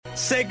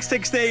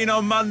6:16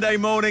 on Monday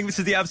morning. This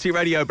is the Absolute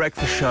Radio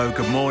Breakfast Show.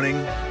 Good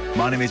morning.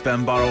 My name is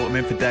Ben Burrell. I'm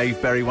in for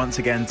Dave Berry once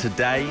again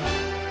today.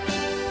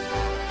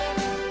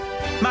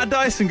 Matt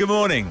Dyson, good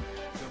morning.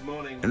 Good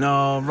morning.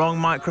 No, wrong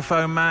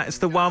microphone, Matt. It's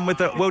the one with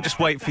the... We'll just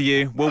wait for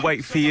you. We'll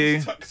wait for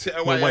you.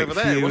 We'll wait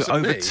for you.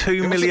 Over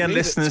 2 million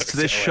listeners to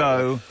this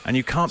show, and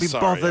you can't be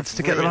bothered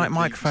to get the right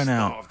microphone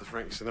out. Of the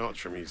Frank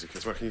Sinatra music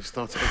as well. Can you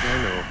start it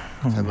again, or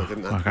pretend that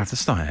didn't happen? I have to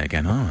start it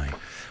again, aren't I?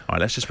 All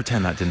right, let's just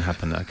pretend that didn't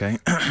happen, okay?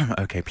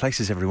 Okay,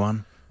 places,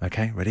 everyone.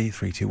 Okay, ready?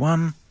 3, 2,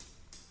 1.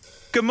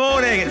 Good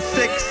morning. It's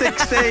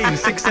 6:16,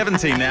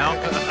 6:17 now.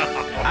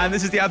 And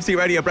this is the Absolute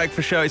Radio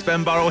Breakfast Show. It's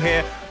Ben Burrell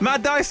here.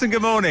 Matt Dyson,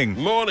 good morning.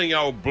 Morning,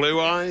 old blue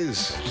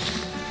eyes.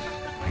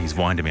 He's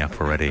winding me up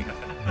already.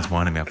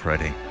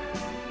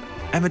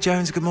 Emma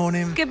Jones, good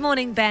morning. Good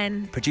morning,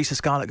 Ben. Producer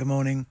Scarlett, good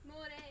morning.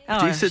 Oh,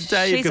 Producer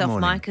Dave, she's good off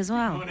morning. mic as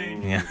well.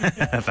 Yeah,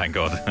 thank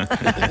God.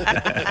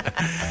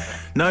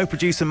 No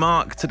producer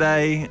Mark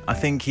today. I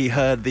think he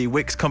heard the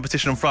Wix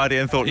competition on Friday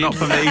and thought, not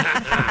for me.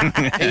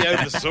 He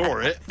oversaw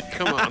it.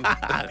 Come on.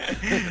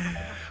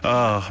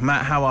 Oh,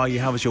 Matt, how are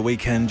you? How was your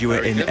weekend? You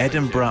were in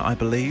Edinburgh, I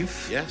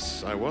believe.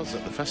 Yes, I was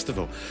at the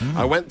festival.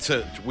 I went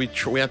to... We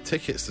had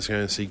tickets to go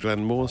and see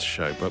Glenn Moore's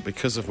show, but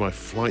because of my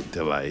flight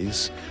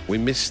delays, we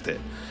missed it.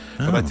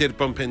 But I did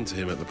bump into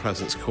him at the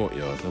President's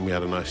Courtyard, and we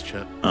had a nice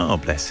chat. Oh,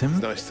 bless him.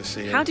 It's nice to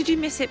see him. How did you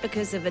miss it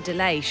because of a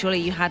delay? Surely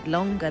you had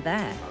longer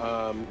there.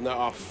 No,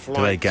 our flight...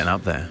 Delay getting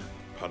up there.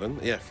 Pardon?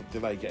 Yeah,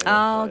 delay getting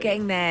up there.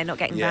 Getting there, not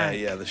getting back.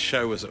 Yeah, the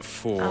show was at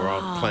 4.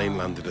 Our plane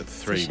landed at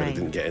 3, but it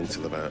didn't get in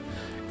till about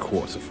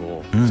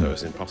 3:45, so it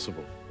was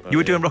impossible. You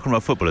were doing rock and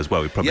roll football as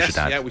well, we probably should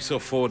add. Yeah, we saw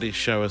Fordy's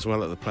show as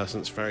well at the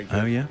Pleasance. Very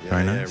good. Oh, yeah?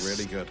 Very nice. Yeah,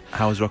 really good.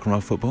 How was rock and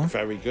roll football?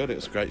 Very good. It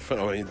was great fun.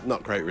 I mean,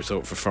 not great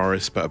result for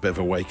Forest, but a bit of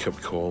a wake-up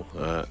call.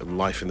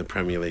 Life in the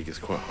Premier League is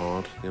quite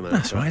hard, you know.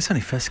 That's right, it's only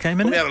first game,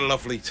 isn't We it? had a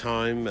lovely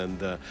time, and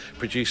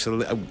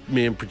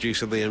me and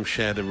producer Liam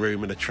shared a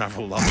room in a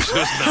travel lodge. It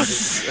was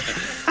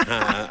nice.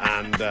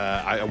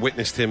 I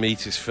witnessed him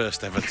eat his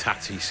first ever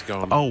tatty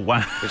scone. Oh,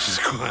 wow. Which is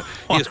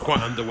he was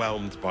quite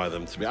underwhelmed by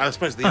them, to be. I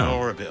suppose they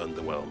are a bit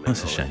underwhelming.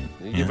 That's a shame.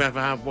 You've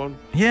ever had one?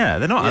 Yeah,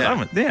 they're not.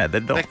 Yeah.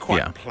 They're not. They're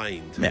quite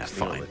plain. Yeah,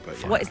 fine.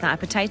 What is that, a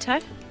potato?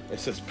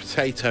 It's a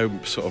potato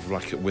sort of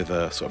like with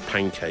a sort of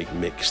pancake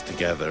mixed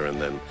together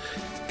and then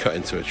cut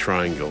into a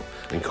triangle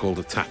and called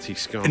a tatty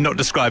scone. Not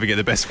describing it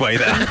the best way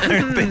there.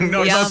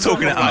 not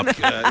talking it up.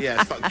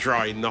 It's like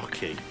dry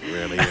gnocchi,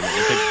 really. A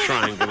big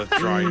triangle of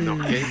dry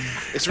gnocchi.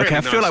 It's really Okay,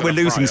 I feel like we're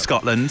losing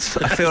Scotland.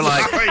 I feel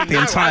like the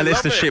entire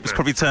listenership's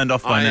probably turned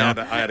off by now.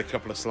 I had a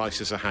couple of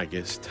slices of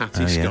haggis,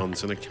 tatty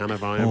scones and a can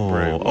of iron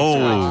brew.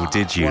 Oh,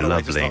 did you?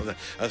 Lovely.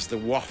 As the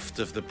waft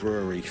of the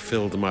brewery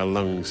filled my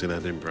lungs in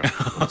Edinburgh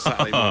on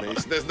Saturday morning.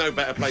 There's no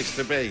better place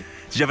to be.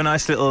 Did you have a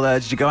nice little...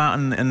 did you go out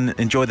and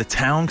enjoy the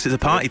town? Because it's a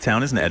party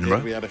town, isn't it,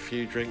 Edinburgh? We had a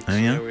few drinks. Oh,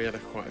 yeah? We had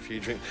quite a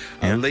few drinks.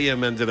 Yeah.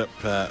 Liam ended up...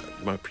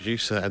 my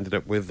producer ended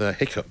up with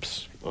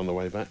hiccups on the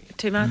way back.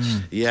 Too much?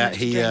 Yeah,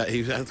 he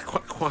had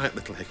quite quiet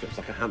little hiccups,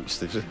 like a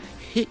hamster. Just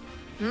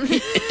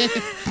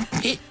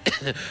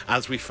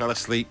as we fell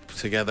asleep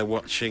together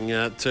watching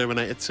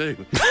Terminator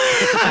 2.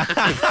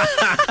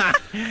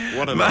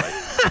 What a night.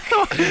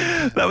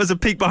 That was a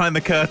peek behind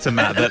the curtain,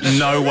 Matt, that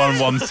no one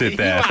wanted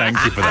there.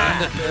 Thank you for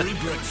that. Very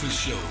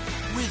Breakfast Show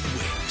with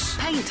Wix.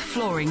 Paint,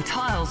 flooring,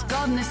 tiles,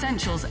 garden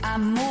essentials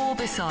and more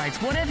besides.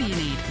 Whatever you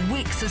need,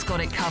 Wix has got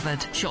it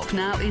covered. Shop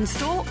now in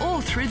store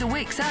or through the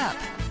Wix app.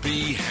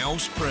 Be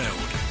house proud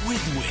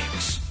with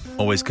Wix.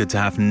 Always good to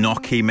have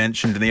gnocchi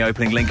mentioned in the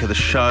opening link of the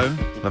show.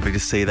 Lovely to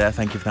see you there.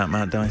 Thank you for that,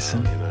 Matt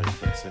Dyson. You know,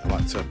 I'd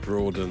like to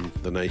broaden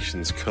the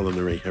nation's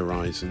culinary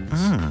horizons.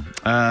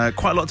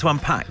 Quite a lot to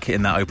unpack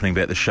in that opening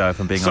bit of the show, if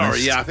I'm being honest.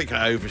 Sorry, yeah, I think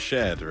I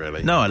overshared,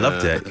 really. No, I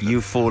loved it.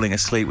 You falling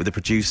asleep with the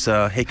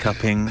producer,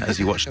 hiccuping as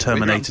you watched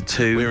Terminator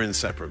 2. We were in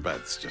separate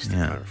beds, just to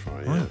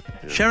clarify. Yeah.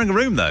 Sharing a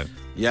room, though.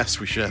 Yes,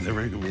 we shared the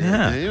room.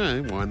 Yeah.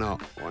 Why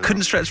not?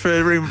 Couldn't stretch for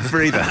a room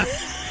for either.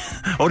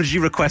 Or did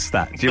you request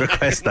that? Did you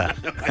request that?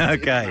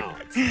 Okay.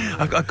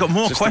 I've got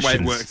more just questions.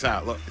 The way it worked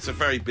out. Look, it's a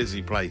very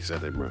busy place,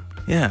 Edinburgh.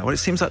 Yeah, well, it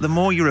seems like the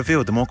more you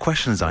reveal, the more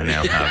questions I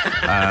now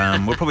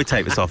have. We'll probably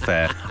take this off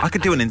air. I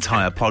could do an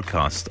entire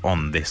podcast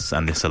on this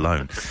and this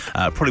alone.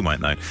 Probably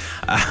won't, though.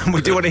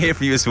 We do want to hear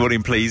from you this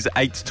morning, please.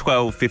 8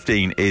 12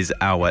 15 is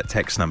our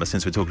text number.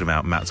 Since we're talking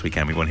about Matt's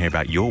weekend, we want to hear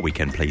about your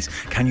weekend, please.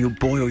 Can you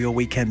boil your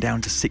weekend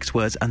down to 6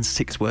 words and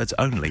 6 words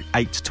only?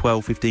 8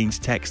 12 15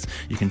 to text.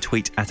 You can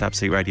tweet at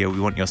Absolute Radio. We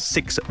want your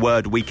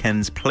 6-word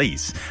weekends,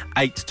 please.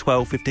 8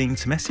 12 15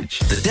 to message.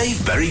 The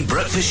Dave Berry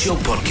Breakfast Show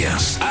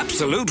Podcast.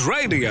 Absolute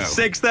Radio.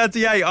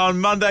 6:38 on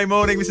Monday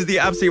morning. This is the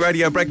Absolute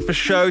Radio Breakfast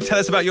Show. Tell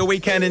us about your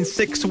weekend in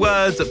 6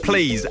 words,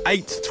 please.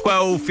 8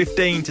 12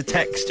 15 to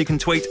text. You can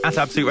tweet at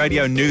Absolute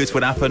Radio. Knew this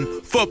would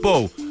happen.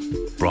 Football.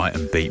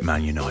 Brighton beat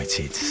Man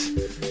United.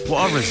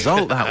 What a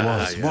result that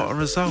was. Yeah. What a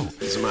result.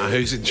 Doesn't matter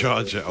who's in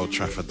charge at Old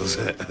Trafford, does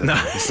it? No.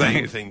 The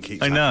same thing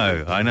keeps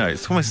happening. I know.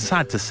 It's almost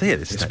sad to see at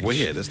this It's stage.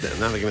 weird, isn't it?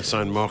 Now they're going to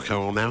sign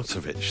Marko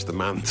Arnautovic, the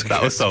man to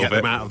That'll solve get it.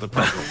 them out of the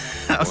problem.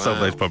 That'll solve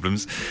those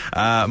problems.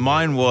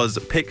 Mine was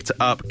picked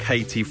up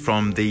Katie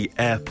from the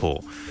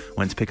airport.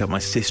 Went to pick up my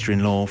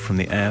sister-in-law from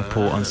the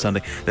airport on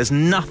Sunday. There's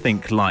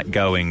nothing like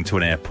going to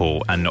an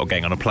airport and not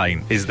getting on a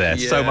plane, is there?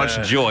 So Yeah.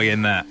 much joy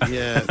in that.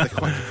 Yeah, they're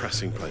quite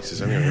depressing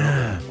places anyway,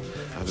 aren't they?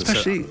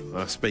 Especially-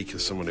 I speak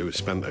as someone who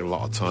spent a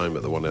lot of time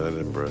at the one in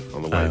Edinburgh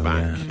on the way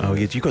back. Yeah. Oh,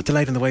 yeah. You got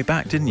delayed on the way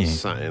back, didn't you?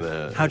 Sat in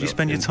a, How'd you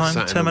spend your time?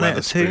 sat in the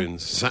Terminator 2? Wetherspoons,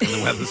 Sat in the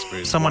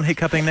Wetherspoons. Someone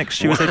hiccuping next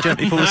to you as they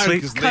gently fall No,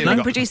 asleep? 'cause Liam Cuddling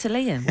got- producer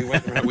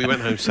Liam. We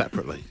went home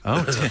separately.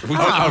 Oh, dear. We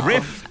Oh,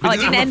 riff. Oh, it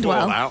didn't end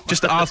well. Fallout.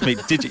 Just to ask me,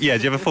 did you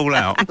have a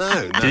fallout?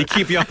 No. Did he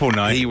keep you up all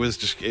night? It was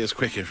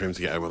quicker for him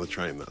to get home on the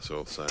train, that's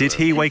all. So, Did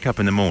he wake up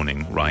in the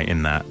morning, right,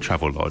 in that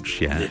travel lodge,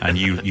 yeah? And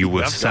you were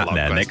I've got a sat lot of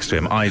there next to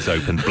him, questions.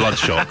 eyes open,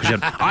 bloodshot, because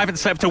I haven't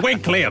slept a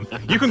wink, Liam.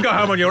 You can go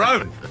home on your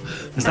own.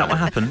 Is that what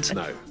happened?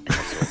 No,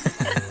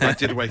 that's all. I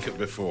did wake up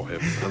before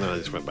him, and then I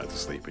just went back to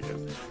sleep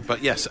again.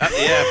 But yes, at the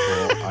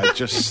airport, I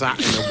just sat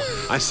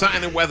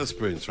in a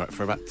Wetherspoons, right,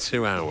 for about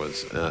 2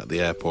 hours at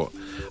the airport.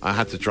 I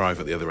had to drive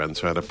at the other end,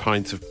 so I had a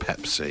pint of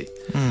Pepsi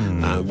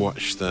and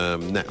watched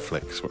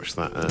Netflix, watched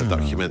that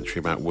documentary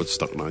about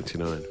Woodstock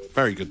 99.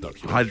 Very good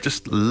documentary. I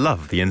just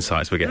love the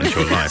insights we're getting into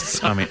your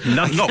life. I mean,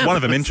 not one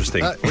of them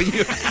interesting. It's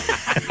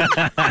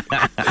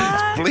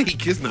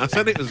bleak, isn't it? I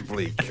said it was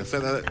bleak. I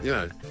said,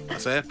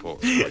 that's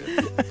airports.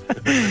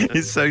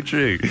 It's so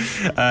true.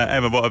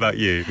 Emma, what about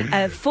you?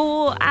 A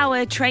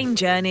 4-hour train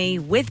journey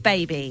with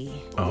baby.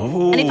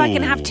 Oh. And if I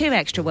can have 2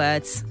 extra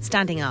words,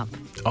 standing up.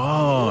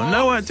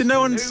 Oh, did no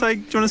one say,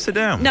 do you want to sit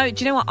down? No,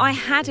 do you know what? I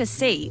had a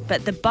seat,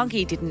 but the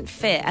buggy didn't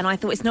fit, and I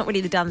thought it's not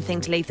really the done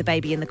thing to leave the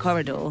baby in the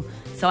corridor,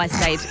 so I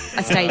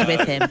stayed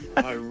with him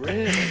Oh,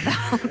 really? the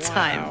whole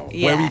time.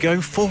 Yeah. Where were you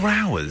going? 4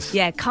 hours?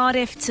 Yeah,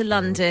 Cardiff to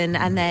London,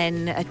 and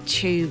then a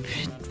tube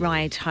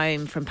ride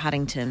home from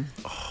Paddington.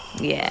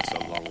 Yeah.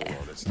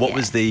 What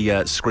was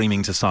the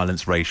screaming to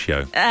silence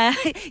ratio?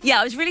 Yeah,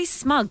 I was really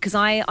smug because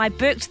I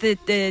booked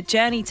the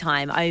journey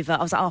time over.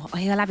 I was like, oh,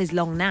 he'll have his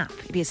long nap.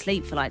 He'll be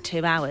asleep for like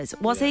 2 hours.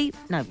 Was he?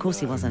 No, of course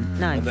he wasn't.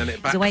 No, And then it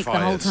he was awake the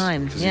whole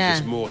time. because Yeah. he's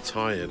just more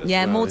tired.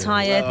 Yeah, more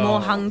tired, Oh. more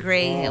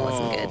hungry. It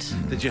wasn't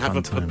good. Did you have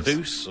a Fun times.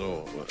 papoose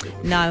or?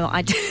 No,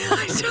 I did.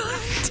 I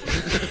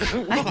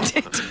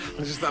did.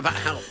 Just that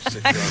helps.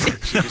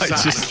 If you sat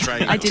on a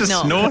train. I did just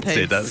not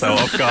snorted. papoose. That's how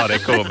off guard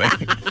it caught me.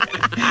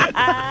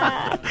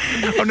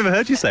 I've never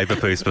heard you say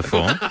papoose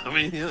before. I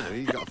mean,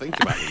 you've got to think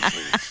about these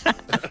things.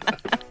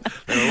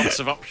 There are lots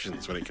of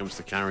options when it comes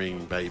to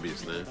carrying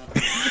babies now.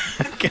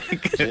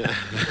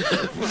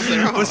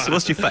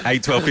 What's your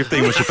 8, 12,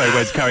 15? What's your favourite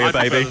way to carry a I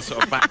prefer baby? the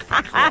sort of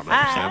backpack one,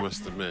 actually, I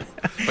must admit.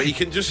 But you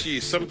can just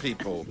use, some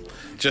people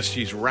just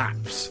use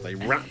wraps. They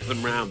wrap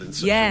them round in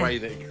such Yeah. a way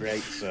that it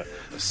creates a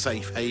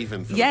safe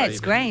haven for the Yeah, baby.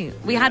 it's great.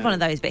 We had one of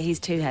those, but he's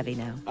too heavy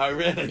now. Oh,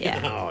 really? Yeah.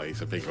 Oh,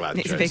 he's a big lad.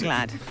 He's a big Joseph.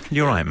 lad.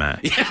 You're right, Matt.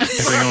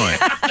 Everything all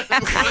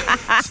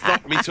right?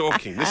 Stop me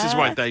talking. This is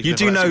why Dave You never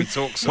do lets know me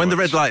talk so when the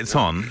much. red light's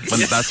on,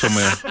 that's when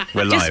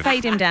we're live. Just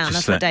fade him down.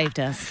 Just That's what let- Dave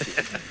does.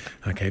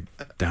 Okay,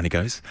 down he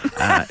goes.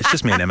 It's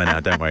just me and Emma now.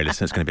 Don't worry,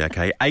 listen, it's going to be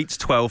okay. 8,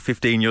 12,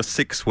 15, your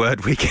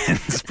 6-word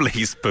weekends,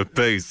 please,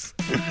 papoose.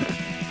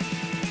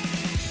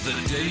 The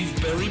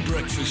Dave Berry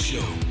Breakfast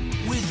Show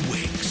with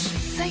Wix.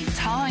 Save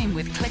time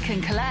with Click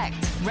and Collect.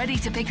 Ready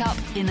to pick up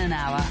in an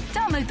hour.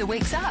 Download the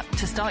Wix app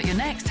to start your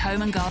next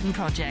home and garden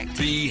project.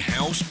 Be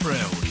house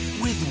proud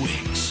with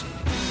Wix.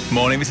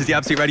 Morning, this is the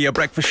Absolute Radio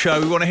Breakfast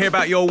Show. We want to hear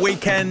about your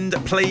weekend,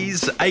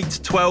 please. 8,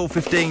 12,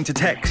 15 to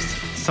text.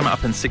 Sum it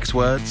up in 6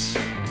 words.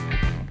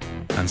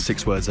 And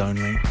 6 words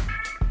only.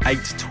 8,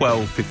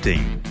 12,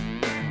 15.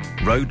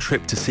 Road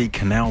trip to see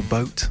Canal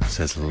Boat,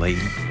 says Lee.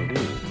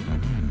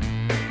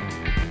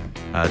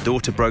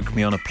 Daughter broke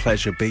me on a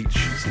pleasure beach,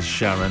 says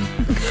Sharon.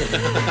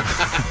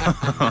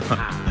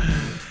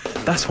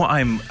 That's what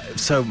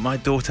so my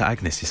daughter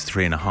Agnes is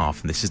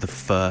 3.5, and this is the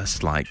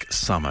first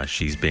summer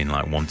she's been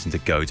wanting to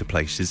go to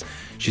places.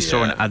 She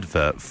saw an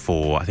advert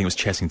for, I think it was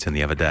Chessington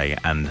the other day,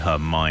 and her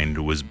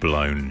mind was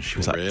blown. She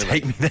was like, Really?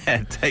 take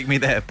me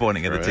there,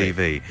 pointing at the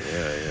TV.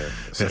 Yeah.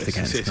 We have to get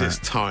into It's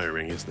that.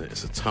 tiring, isn't it?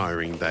 It's a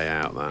tiring day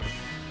out, that.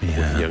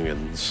 Yeah. With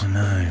young'uns. I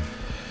know.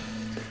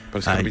 But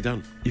it's got to be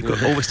done. You've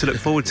got all this to look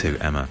forward to,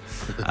 Emma.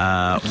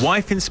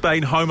 Wife in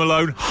Spain, home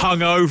alone,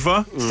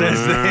 hungover,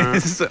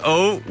 says this.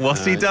 Oh,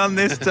 what's he done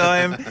this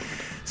time?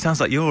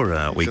 Sounds like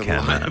your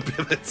weekend, man.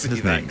 liability,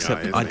 Doesn't that it? Except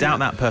guy, isn't I he? doubt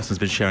that person's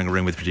been sharing a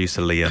room with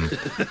producer Liam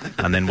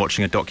and then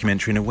watching a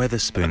documentary in a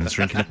Wetherspoons,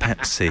 drinking a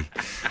Pepsi.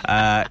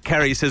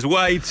 Kerry says,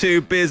 way too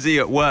busy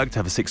at work to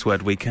have a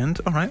 6-word weekend.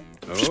 All right.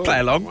 Just play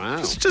along. Wow.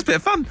 Just a bit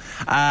of fun.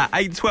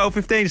 8 12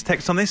 15 is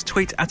text on this.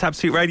 Tweet at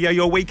Absolute Radio.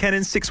 Your weekend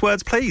in 6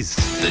 words, please.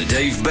 The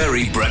Dave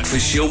Berry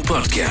Breakfast Show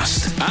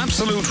Podcast.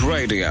 Absolute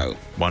Radio.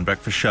 One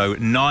breakfast show,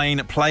 9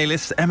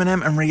 playlists.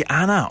 Eminem and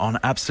Rihanna on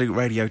Absolute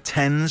Radio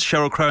 10s.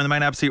 Sheryl Crow on the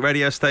main Absolute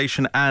Radio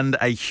station, and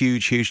a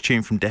huge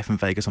tune from Def and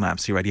Vegas on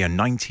Absolute Radio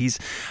 90s.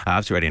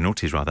 Absolute Radio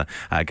Naughties, rather.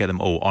 Get them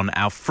all on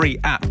our free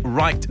app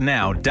right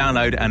now.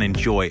 Download and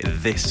enjoy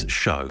this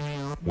show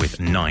with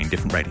 9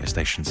 different radio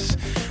stations.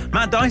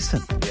 Matt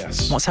Dyson.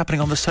 Yes. What's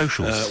happening on the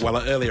socials? Well,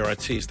 earlier I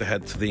teased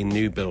ahead to the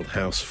new build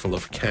house full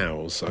of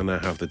cows. I now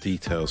have the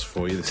details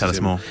for you. Tell us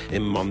more.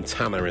 In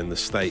Montana in the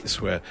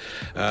States, where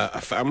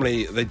a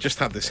family, they just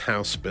had this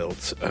house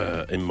built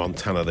in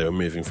Montana. They were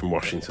moving from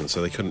Washington,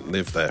 so they couldn't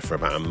live there for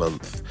about a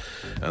month.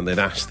 And they'd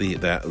asked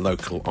their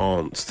local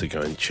aunt to go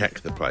and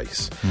check the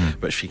place.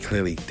 But she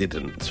clearly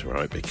didn't,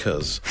 right?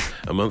 Because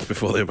a month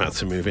before they were about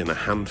to move in, a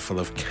handful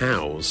of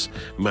cows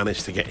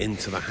managed to get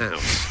into the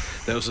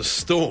house. There was a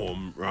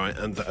storm, right,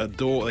 and a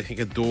door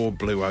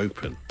blew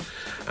open,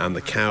 and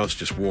the cows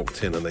just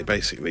walked in, and they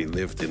basically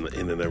lived in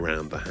and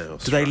around the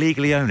house. Do they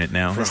legally own it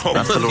now? That's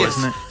the law,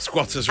 isn't it?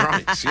 Squatters'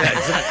 rights, yeah,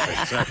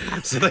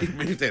 exactly. So they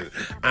moved in,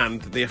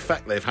 and the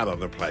effect they've had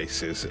on the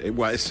place is,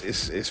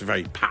 it's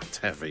very pat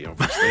heavy,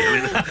 obviously.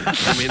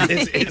 I mean,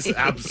 it's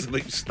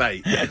absolute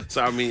state.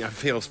 So, I mean, I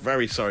feel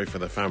very sorry for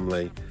the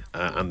family.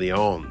 And the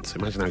aunt.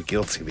 Imagine how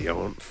guilty the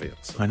aunt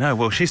feels. I know.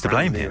 Well, she's to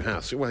blame Brand new here.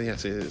 house. Well,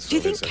 yes, it is. Do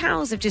you think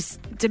cows have just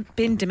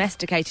been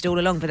domesticated all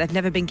along, but they've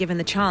never been given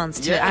the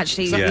chance to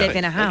actually live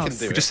in a house? They can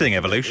do We're just seeing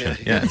evolution.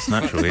 Yeah, it's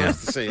natural, yeah.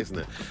 Nice to see, isn't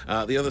it?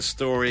 The other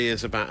story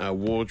is about a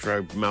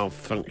wardrobe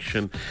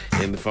malfunction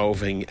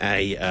involving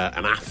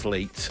an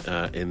athlete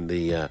in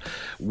the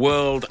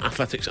World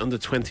Athletics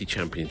Under-20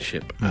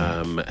 Championship,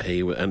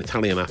 an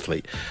Italian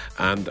athlete.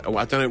 And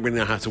I don't really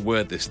know how to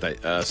word this.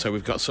 So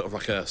we've got sort of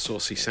like a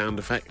saucy sound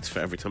effect for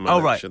every time I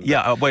mention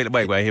Yeah, wait,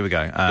 here we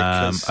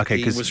go.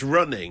 He was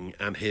running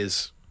and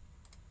his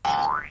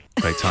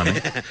great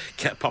timing.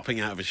 kept popping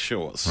out of his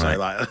shorts. Right, So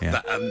like yeah.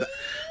 that, and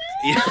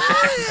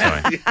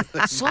Sorry.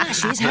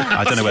 Slash his hair.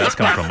 I don't know where that's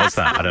come from. What's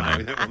that? I don't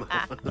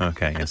know.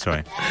 Okay, yeah,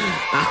 sorry.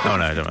 Oh,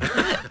 no, don't know.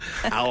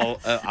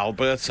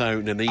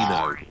 Alberto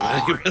Nannino,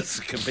 he was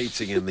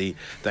competing in the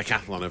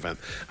decathlon event,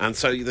 and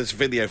so there's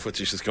video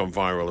footage that's gone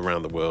viral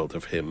around the world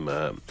of him.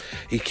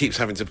 He keeps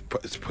having to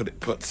put it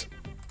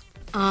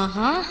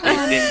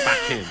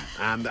back in,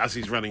 and as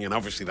he's running in,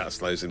 obviously that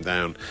slows him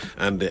down,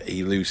 and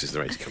he loses the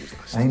race. He comes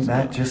last. Ain't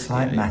that just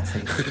like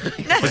Matty?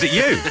 Was it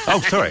you? Oh,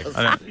 sorry.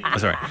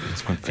 Sorry.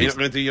 You're not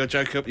going to do your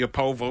joke up, your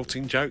pole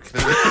vaulting joke?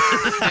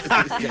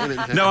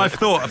 No, I've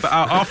thought,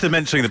 after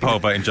mentioning the pole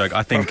voting joke,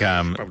 I think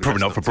probably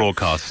not for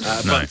broadcast.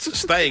 No. But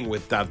staying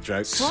with dad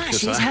jokes. Sorry.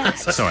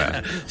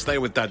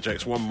 Staying with dad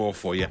jokes, one more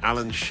for you.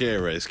 Alan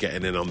Shearer is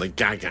getting in on the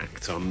gag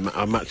act on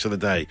Match of the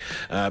Day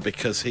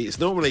because it's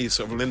normally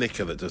sort of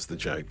Lineker that does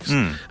the jokes,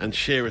 and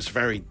Shearer's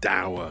very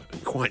dour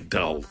and quite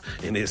dull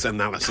in his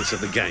analysis of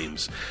the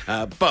games.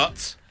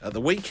 But at the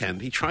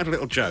weekend, he tried a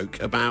little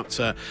joke about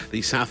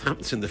the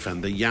Southampton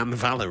defender, Jan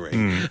Valery.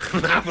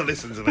 Have a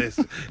listen to this.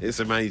 It's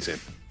amazing.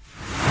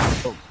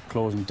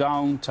 Closing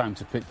down, time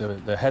to pick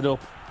the head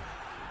up.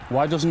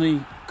 Why doesn't he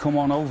come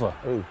on over?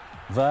 Who?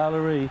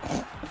 Valerie.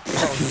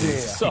 Oh dear.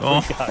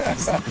 Sorry,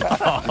 guys.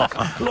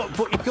 Look,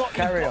 but you've got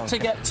carry on To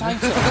get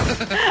tighter.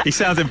 He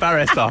sounds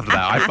embarrassed after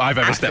that. I've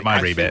overstepped my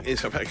remit.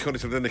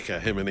 According to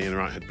Lineker, him and Ian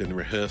Wright had been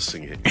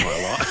rehearsing it quite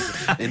a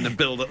lot in the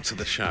build-up to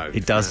the show.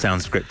 It does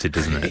sound scripted,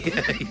 doesn't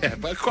it? Yeah,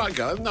 but quite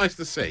good. Nice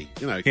to see.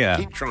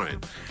 Keep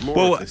trying. More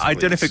Well, of this, I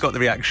don't know if please. it got the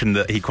reaction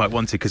that he quite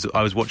wanted, because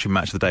I was watching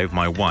Match of the Day with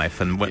my wife,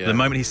 and the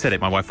moment he said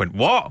it, my wife went,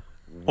 "What?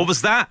 What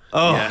was that?"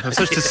 Oh, Yeah. there was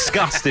such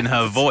disgust in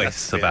her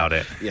voice about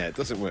it. Yeah, it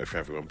doesn't work for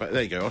everyone. But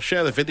there you go. I'll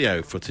share the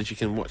video footage. You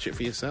can watch it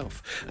for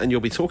yourself. And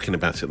you'll be talking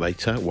about it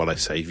later while I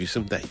save you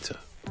some data.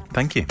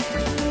 Thank you.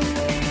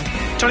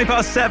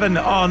 7:20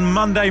 on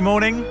Monday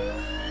morning.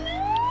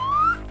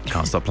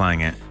 Can't stop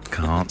playing it.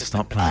 Can't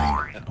stop playing.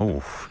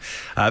 Oh,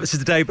 this is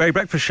the Dave Berry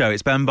Breakfast Show.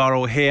 It's Ben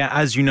Burrell here.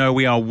 As you know,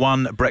 we are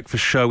one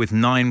breakfast show with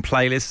 9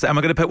 playlists, and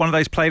we're going to put one of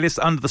those playlists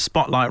under the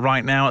spotlight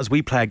right now as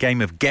we play a game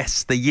of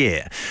Guess the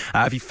Year.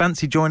 If you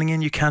fancy joining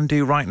in, you can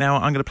do right now.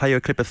 I'm going to play you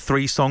a clip of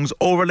 3 songs,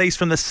 all released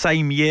from the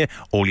same year.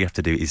 All you have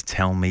to do is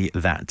tell me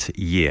that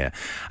year.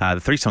 The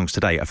 3 songs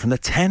today are from the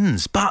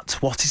 10s, but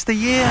what is the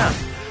year?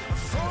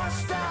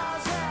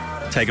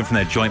 Taken from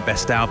their joint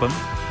best album,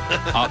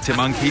 Arctic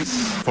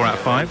Monkeys, 4 out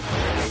of 5.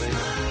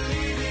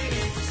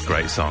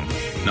 Great song.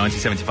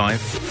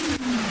 1975.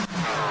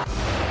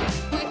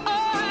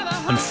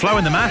 And Flo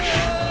in the Mash.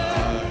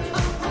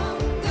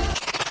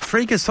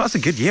 3 good songs. That's a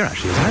good year,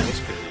 actually, isn't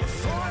it?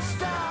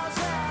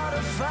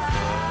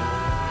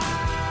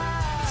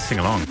 Sing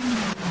along.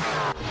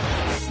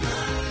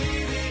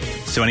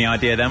 So any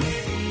idea then?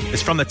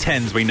 It's from the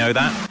 10s, we know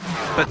that.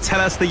 But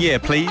tell us the year,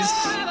 please.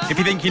 If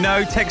you think you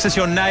know, text us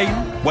your name,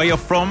 where you're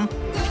from,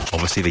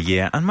 obviously the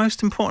year, and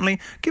most importantly,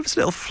 give us a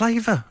little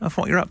flavour of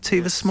what you're up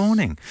to this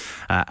morning.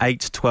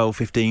 8 12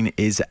 15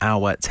 is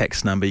our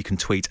text number. You can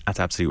tweet at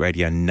Absolute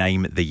Radio.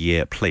 Name the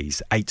year,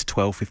 please. 8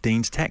 12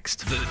 15's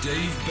text. The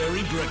Dave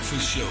Berry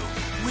Breakfast Show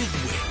with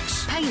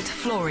Wix. Paint,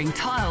 flooring,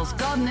 tiles,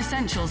 garden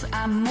essentials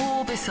and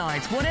more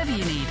besides. Whatever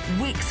you need,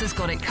 Wix has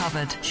got it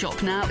covered.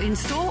 Shop now in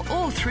store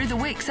or through the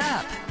Wix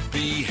app.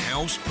 Be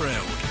house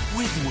proud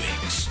with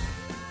Wix.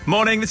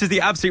 Morning, this is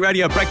the Absolute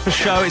Radio Breakfast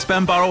Show. It's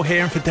Ben Burrell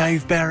here and for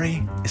Dave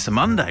Berry. It's a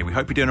Monday. We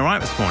hope you're doing all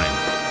right this morning.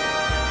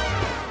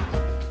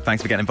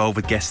 Thanks for getting involved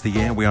with Guess the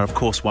Year. We are, of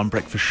course, one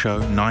breakfast show,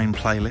 9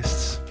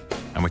 playlists.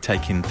 And we're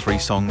taking 3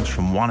 songs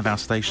from one of our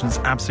stations,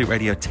 Absolute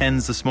Radio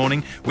 10s this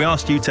morning. We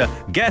asked you to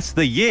guess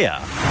the year.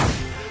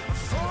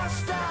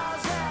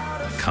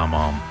 Come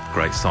on.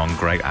 Great song,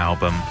 great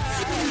album.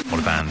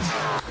 What a band.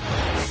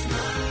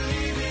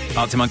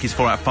 Arctic Monkeys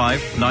 4 out of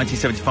 5.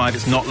 1975,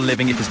 It's Not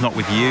Living If It's Not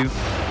With You.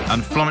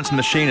 And Florence and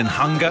the Machine and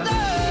Hunger.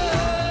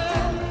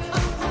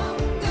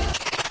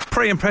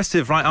 Pretty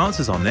impressive right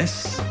answers on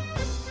this.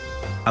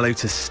 Hello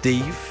to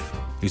Steve,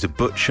 who's a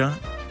butcher.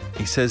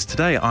 He says,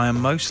 today I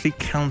am mostly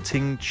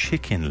counting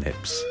chicken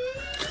lips.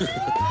 I'm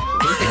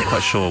not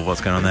quite sure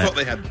what's going on there. I thought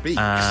they had beaks.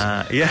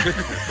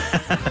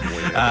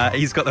 Yeah.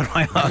 He's got the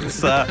right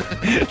answer.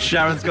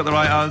 Sharon's got the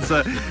right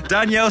answer.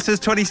 Danielle says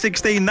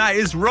 2016. That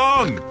is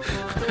wrong.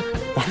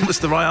 What was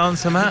the right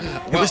answer, Matt?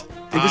 What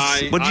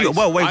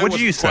did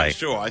you say? Quite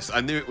sure.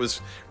 I knew it was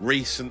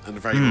recent and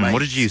very late. What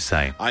did you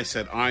say? I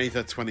said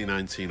either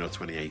 2019 or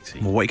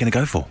 2018. Well, what are you going to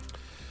go for?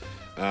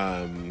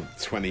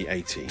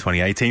 2018.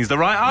 2018 is the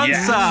right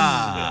answer.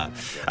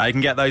 Yes. You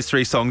can get those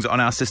 3 songs on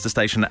our sister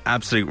station,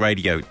 Absolute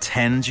Radio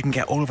 10s. You can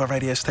get all of our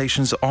radio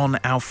stations on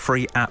our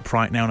free app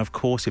right now. And of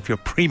course, if you're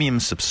a premium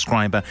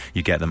subscriber,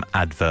 you get them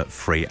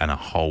advert-free and a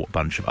whole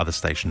bunch of other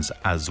stations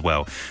as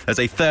well. There's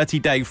a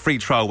 30-day free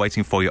trial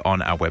waiting for you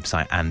on our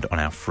website and on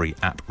our free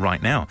app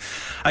right now.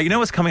 You know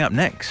what's coming up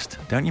next,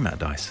 don't you, Matt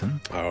Dyson?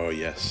 Oh,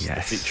 yes.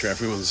 The feature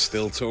everyone's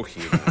still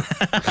talking about.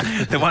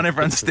 The one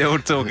everyone's still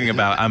talking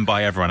about, and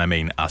by everyone I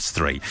mean us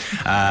 3.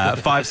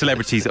 5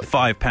 celebrities at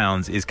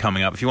 £5 is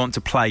coming up. If you want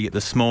to play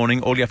this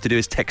morning, all you have to do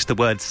is text the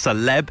word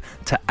celeb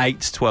to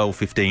 8 12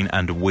 15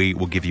 and we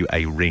will give you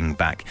a ring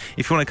back.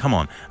 If you want to come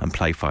on and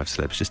play 5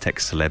 celebs, just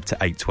text celeb to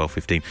 8 12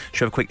 15.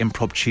 Should we have a quick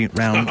improv tune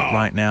round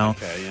right now?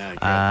 Okay,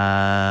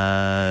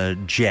 yeah.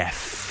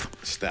 Jeff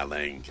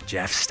Stelling.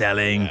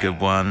 Yeah. Good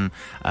one.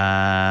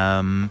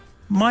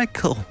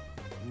 Michael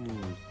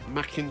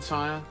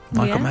McIntyre.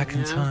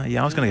 McIntyre.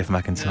 Yeah, I was going to go for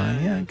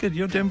McIntyre. Yeah, good.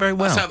 You're doing very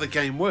well. That's how the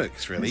game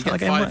works, really. You get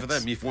 5 of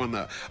them, you've won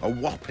a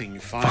whopping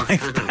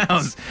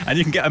 £5. And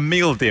you can get a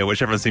meal deal,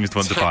 which everyone seems to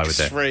want to buy with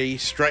it. Tax-free,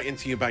 straight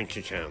into your bank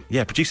account.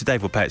 Yeah, producer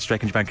Dave will pay it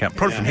straight into your bank account.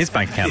 Probably from his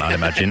bank account, I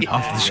imagine,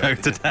 after the show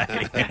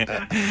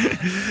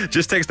today.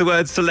 Just text the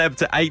word celeb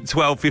to 8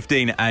 12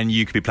 15 and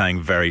you could be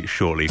playing very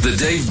shortly. The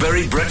Dave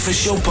Berry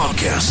Breakfast Show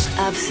podcast.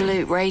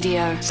 Absolute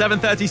Radio.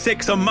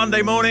 7:36 on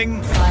Monday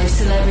morning. 5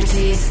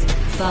 celebrities,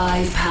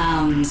 £5.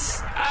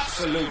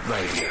 Absolute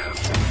Radio.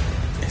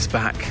 It's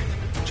back.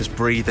 Just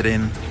breathe it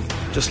in.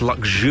 Just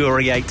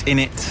luxuriate in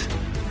it.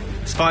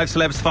 It's 5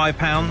 celebs,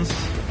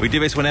 £5. We do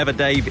this whenever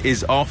Dave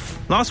is off.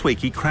 Last week,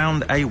 he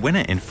crowned a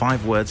winner in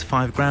 5 words,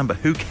 £5 but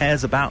who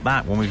cares about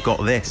that when we've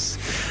got this?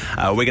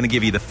 We're going to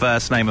give you the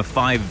first name of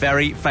 5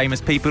 very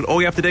famous people. All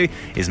you have to do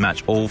is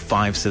match all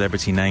 5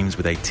 celebrity names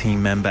with a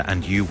team member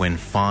and you win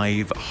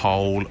 £5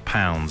 whole.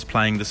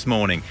 Playing this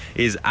morning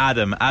is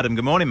Adam. Adam,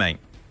 good morning, mate.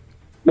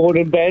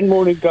 Morning, Ben.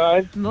 Morning,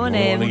 guys.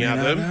 Morning. Morning,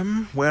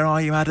 Adam. Where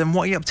are you, Adam?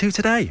 What are you up to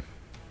today?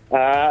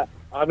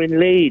 I'm in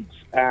Leeds,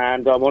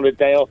 and I'm on a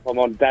day off. I'm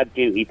on dad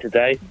duty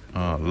today.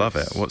 Oh, love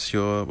it. What's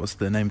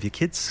the name of your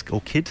kids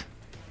or kid?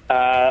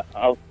 My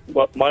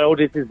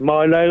oldest is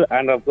Milo,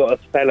 and I've got a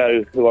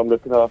fellow who I'm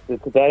looking after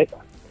today.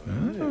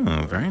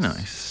 Oh, very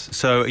nice.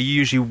 So are you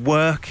usually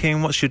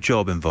working? What's your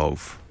job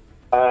involve?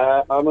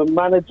 I'm a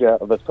manager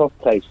of a soft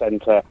play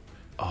centre.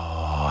 Oh,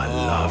 I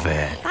love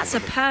it. That's a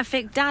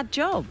perfect dad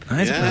job. That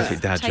is a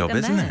perfect dad Take job, them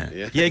isn't there. it?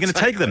 Yeah, You're going to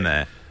take them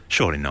exactly. there?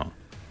 Surely not.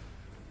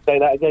 Say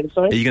that again,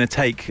 sorry? Are you going to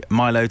take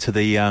Milo to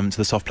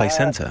the soft play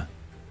centre?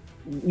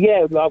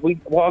 Yeah,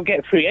 I'll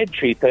get free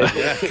entry. So I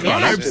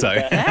hope so.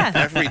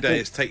 Every day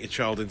is take your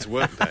child into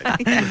work day.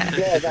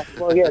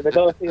 The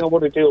last thing I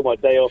want to do on my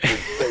day off is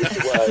go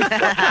to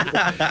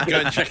work. Go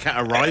and check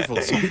out a rival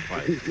soft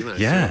play. See what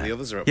the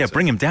others are up to.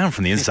 Bring him down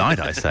from the inside,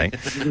 I say.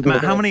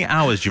 Matt, how many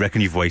hours do you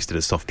reckon you've wasted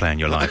at soft play in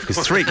your life?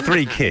 Because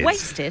three kids.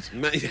 Wasted?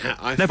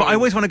 But I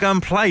always want to go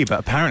and play, but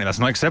apparently that's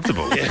not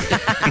acceptable.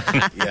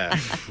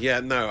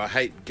 No, I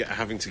hate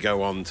having to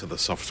go on to the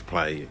soft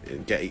play.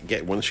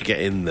 Once you get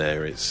in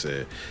there, it's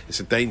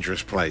a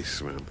dangerous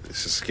place, man.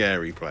 It's a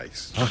scary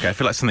place. Okay, I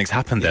feel like something's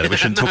happened there that we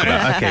shouldn't talk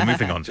about. Okay,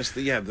 moving on. Just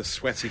the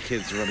sweaty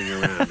kids running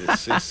around.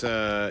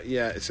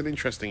 It's an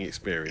interesting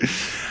experience.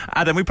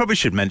 Adam, we probably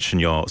should mention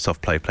your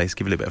soft play place.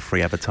 Give you a little bit of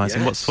free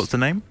advertising. Yes. What's the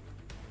name?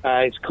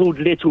 It's called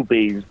Little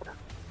Bees.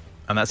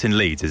 And that's in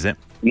Leeds, is it?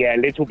 Yeah,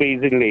 Little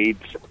Bees in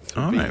Leeds.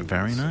 All right,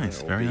 very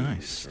nice, very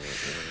nice.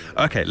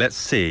 Okay, let's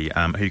see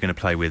who you're going to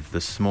play with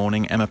this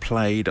morning. Emma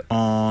played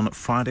on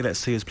Friday. Let's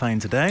see who's playing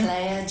today.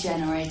 Player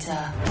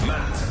generator.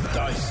 Matt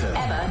Dyson.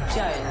 Emma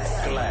Jones.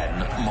 Glenn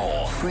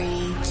Moore.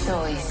 Free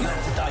choice.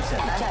 Matt Dyson.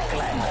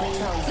 Glenn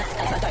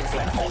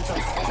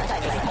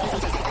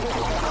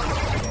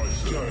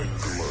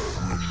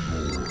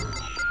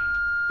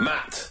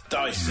Matt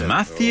Dyson.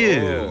 Matthew.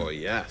 Oh,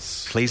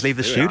 yes. Please leave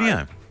the Here we studio.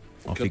 are.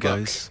 Off he Good luck.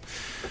 goes.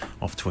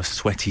 Off to a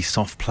sweaty,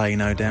 soft play,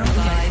 no doubt.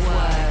 5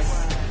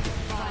 words.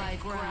 5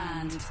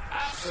 grand.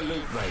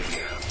 Absolute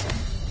Radio.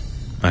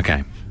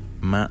 Okay.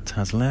 Matt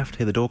has left.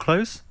 Hear the door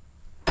close?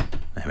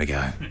 There we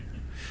go.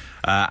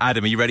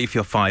 Adam, are you ready for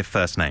your 5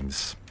 first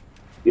names?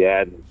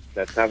 Yeah,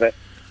 let's have it.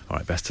 All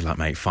right, best of luck,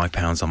 mate.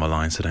 £5 on my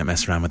line, so don't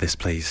mess around with this,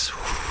 please.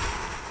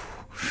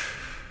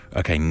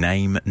 Okay,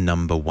 name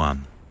number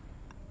 1.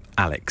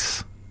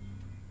 Alex.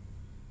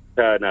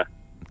 Turner.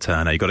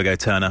 Turner. You got to go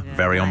Turner. Yeah,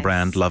 Very on nice.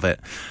 brand. Love it.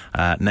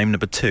 Name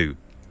number 2.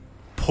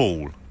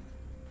 Paul.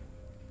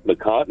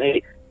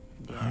 McCartney.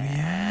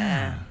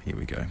 Yeah. Here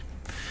we go.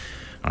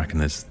 I reckon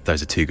those are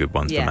 2 good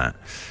ones Yeah. for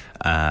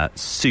Matt.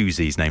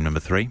 Susie's name number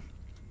 3.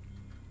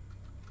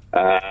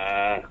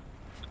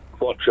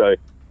 Quattro.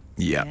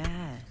 Yep.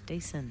 Yeah,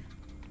 decent.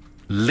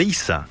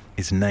 Lisa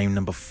is name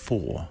number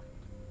 4.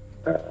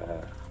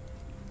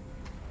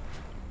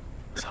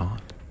 It's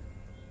hard.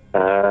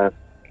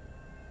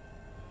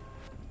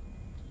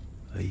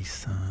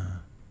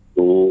 Lisa.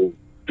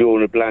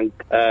 Drawing a blank.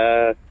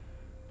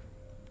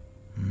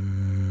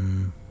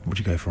 What'd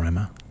you go for,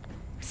 Emma?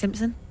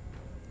 Simpson?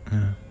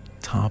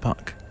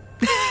 Tarbuck.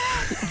 I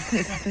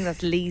think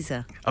that's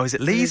Lisa. Oh, is it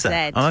With a Lisa?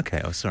 Z. Oh,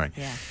 okay. Oh, sorry.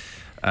 Yeah.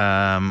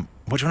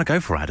 What do you want to go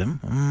for,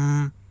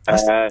 Adam?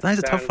 That's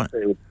a tough one.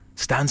 Stansfield.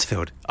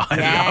 Stansfield. I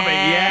love it.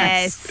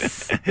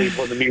 Yes. Keep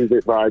on the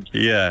music vibes.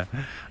 Yeah.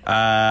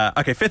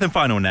 Okay, 5th and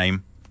final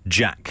name,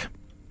 Jack.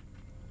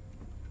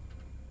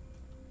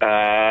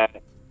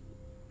 Black.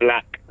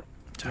 Jack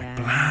Yeah.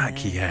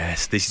 Black,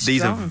 yes. These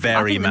are Strong. I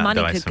very think the Matt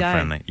money could Dyson go.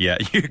 friendly. Yeah,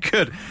 you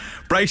could.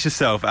 Brace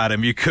yourself,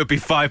 Adam. You could be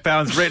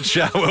 £5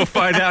 richer. We'll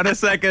find out in a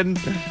second.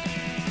 The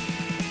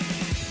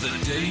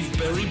Dave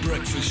Berry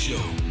Breakfast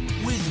Show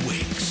with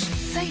Wix.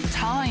 Save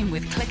time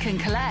with Click and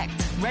Collect.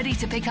 Ready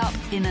to pick up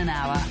in an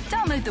hour.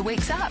 Download the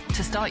Wix app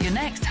to start your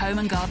next home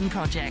and garden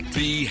project.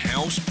 Be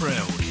house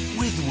proud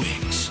with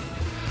Wix.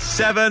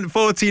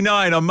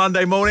 7:49 on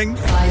Monday morning.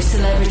 5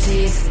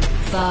 celebrities,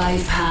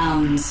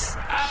 £5.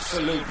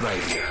 Absolute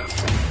Radio.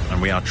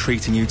 And we are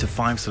treating you to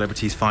 5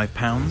 celebrities,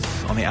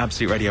 £5 on the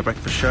Absolute Radio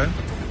Breakfast Show.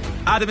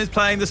 Adam is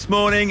playing this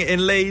morning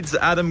in Leeds.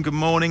 Adam, good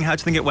morning. How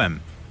do you think it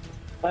went?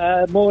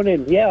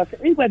 Morning. Yeah, I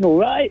think it went all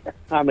right.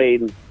 I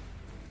mean,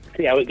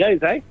 see how it goes,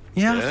 eh?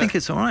 Yeah, I Yeah. think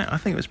it's all right. I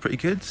think it was pretty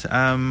good.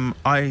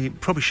 I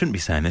probably shouldn't be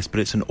saying this,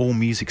 but it's an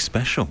all-music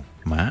special,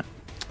 Matt.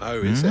 Oh,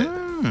 is it?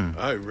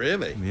 Oh,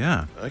 really?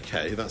 Yeah.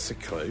 Okay, that's a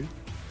clue.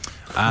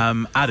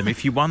 Adam,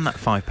 if you won that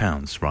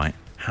 £5, right,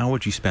 how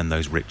would you spend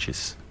those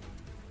riches?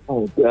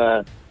 Oh,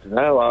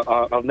 no,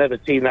 I've never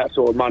seen that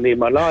sort of money in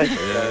my life.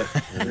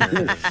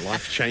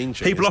 Life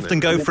changing. People often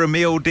go for a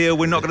meal deal.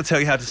 We're not going to tell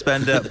you how to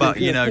spend it, but,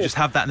 you know, just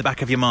have that in the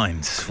back of your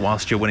mind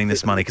whilst you're winning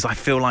this money, because I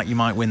feel like you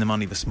might win the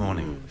money this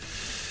morning.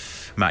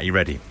 Matt, you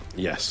ready?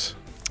 Yes.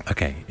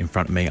 Okay, in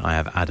front of me I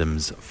have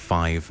Adam's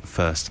 5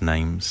 first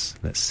names.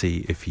 Let's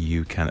see if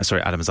you can...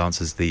 Sorry, Adam's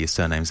answers the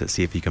surnames. Let's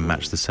see if you can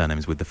match the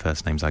surnames with the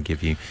first names I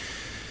give you.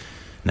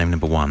 Name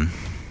number 1,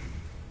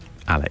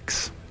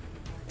 Alex.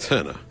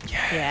 Turner.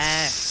 Yeah.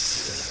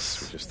 Yes,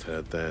 we just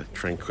heard their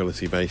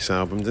Tranquility Base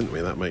album, didn't we?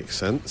 That makes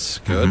sense.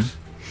 Good.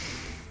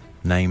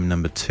 Name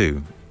number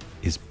 2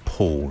 is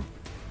Paul.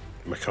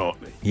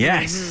 McCartney.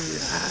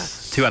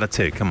 Yes! 2 out of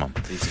 2, come on.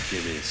 These are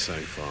gimmies so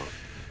far.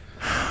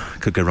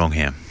 Could go wrong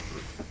here.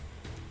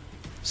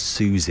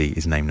 Susie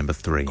is name number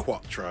 3.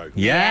 Quattro.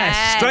 Yes!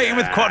 Yes. Straight in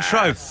with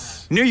Quattro.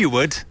 Knew you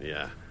would.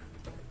 Yeah.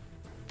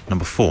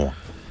 Number 4.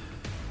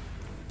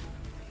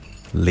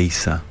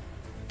 Lisa.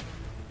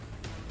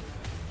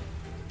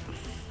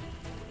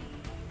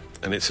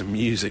 And it's a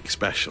music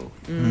special.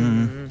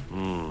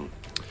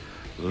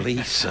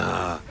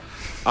 Lisa.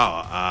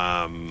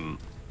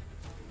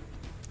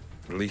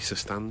 Lisa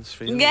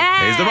Stansfield.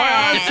 Yeah. Is the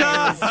right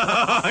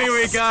answer. Here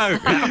we go.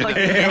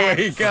 Here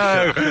we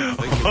go. I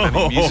think of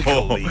many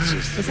musical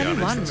Lisas, to There's be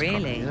only honest. one, It's kind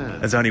of- really.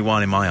 There's only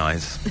one in my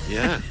eyes.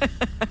 Yeah.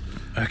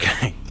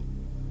 Okay.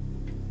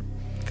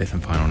 5th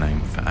and final name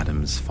for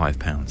Adam's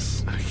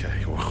 £5.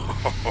 Okay.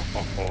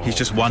 He's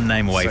just one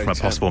name away So from a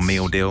possible tense.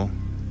 meal deal.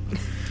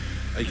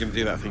 Are you going to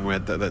do that thing where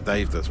that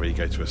Dave does, where you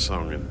go to a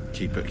song and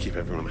keep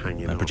everyone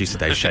hanging on? Producer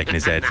Dave's shaking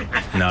his head.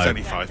 No. It's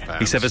only £5.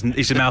 He said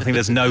he's mouthing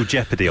there's no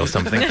jeopardy or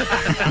something.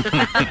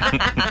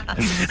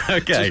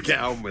 Okay. Just get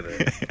on with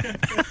it.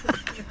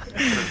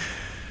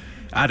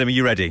 Adam, are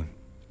you ready?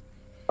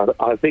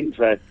 I think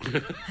so.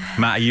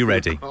 Matt, are you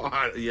ready?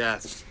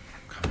 Yes.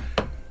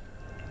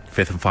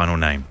 5th and final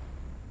name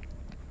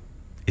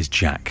is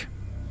Jack.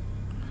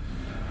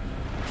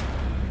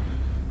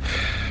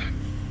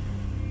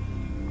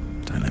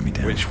 Don't let me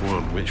down.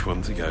 Which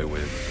one to go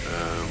with?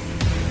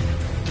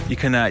 You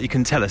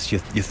can tell us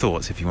your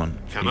thoughts if you want.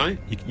 Can I?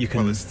 You can.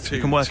 Well, there's two,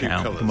 you can work two it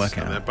out. colours, You can work it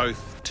and out. they're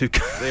both. Two.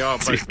 They are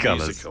two both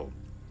colours. musical.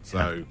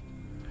 So,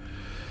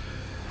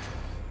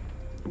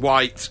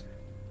 white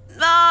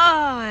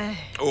No.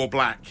 or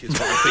black is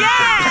what I'm thinking.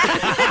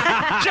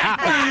 Jack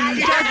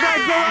Black,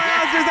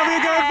 what are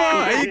you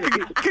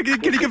going for? Can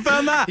you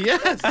confirm that?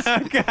 Yes.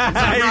 Okay, he's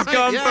right?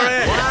 gone Yeah. for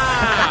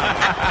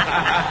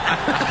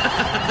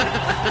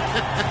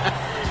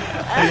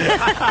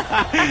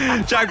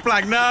it. Jack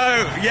Black,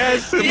 no.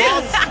 Yes, it was.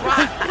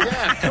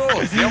 Yeah, of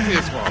course, the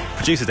obvious one.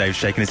 Producer Dave's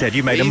shaking his head.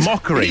 You made a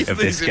mockery he's of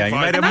this losing game. You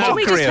made a Imagine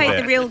we mockery just of played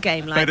it. the real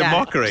game like Made a that.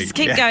 mockery. Just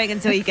keep Yeah. going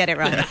until you get it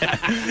right.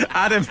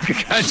 Adam,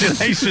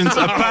 congratulations.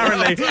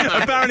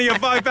 apparently you're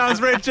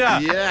 £5 richer.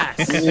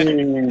 Yes.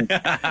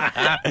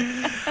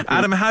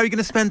 Adam, how are you going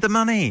to spend the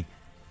money?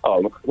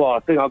 Oh, well,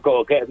 I think I've got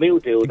to get a meal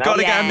deal now. Got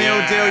to get a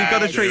meal deal. You've got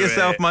to Do treat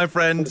yourself, it. my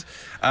friend.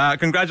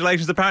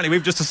 Congratulations. Apparently,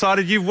 we've just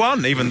decided you've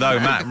won, even though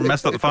Matt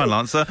messed up the final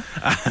answer.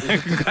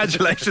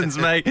 Congratulations,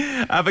 mate.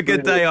 Have a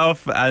good day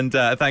off, and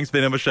thanks for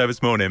being on the show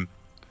this morning.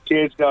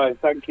 Cheers, guys.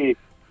 Thank you.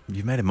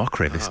 You've made a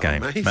mockery of this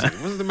game. Amazing.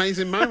 It was an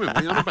amazing moment. What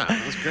are you on about?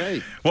 That was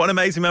great. What an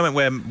amazing moment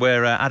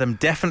where Adam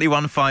definitely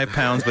won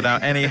 £5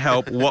 without any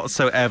help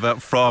whatsoever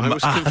from I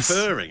was us.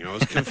 conferring.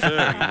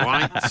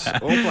 White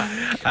or black.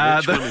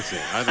 Which one is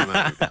it? I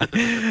don't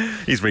know.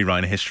 He's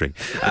rewriting history.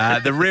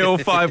 The real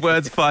 5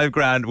 words,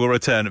 £5,000 will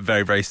return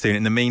very, very soon.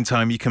 In the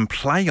meantime, you can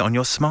play on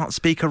your smart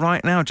speaker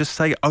right now. Just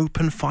say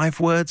open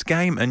 5 words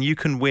game and you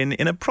can win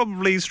in a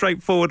probably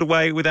straightforward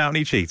way without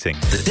any cheating.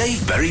 The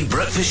Dave Berry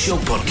Breakfast Show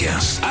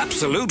Podcast.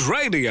 Absolute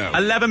Radio.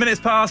 11 minutes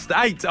past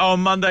 8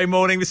 on Monday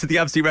morning. This is the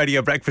Absolute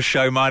Radio Breakfast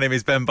Show. My name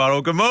is Ben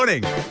Burrell. Good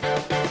morning.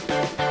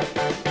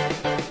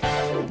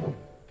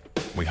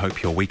 We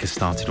hope your week has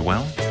started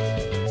well.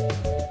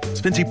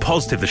 It's been too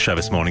positive, the show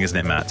this morning, isn't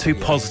it, Matt? Too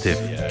positive.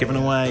 Giving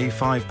away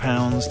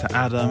 £5 to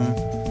Adam.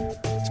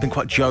 It's been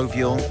quite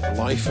jovial.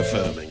 Life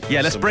affirming.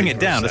 Yeah, let's Some bring it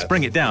people have down. Let's said.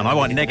 bring it down. I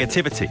want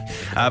negativity.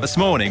 This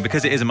morning,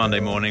 because it is a Monday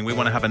morning, we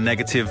want to have a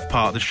negative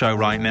part of the show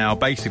right now.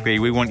 Basically,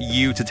 we want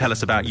you to tell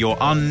us about your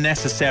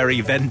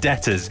unnecessary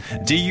vendettas.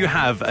 Do you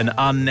have an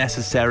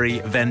unnecessary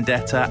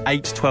vendetta?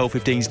 8 12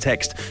 15's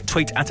text,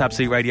 tweet at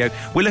Absolute Radio.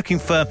 We're looking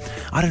for,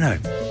 I don't know,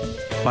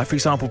 like, for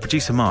example,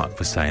 producer Mark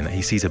was saying that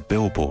he sees a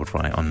billboard,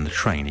 right, on the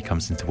train. He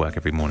comes into work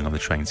every morning on the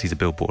train, sees a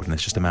billboard, and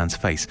there's just a man's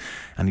face.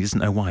 And he doesn't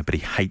know why, but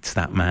he hates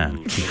that man.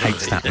 He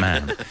hates that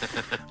man.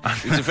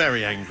 He's a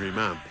very angry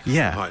man.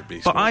 Yeah, Hype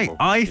beast but Marvel.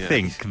 I Yeah.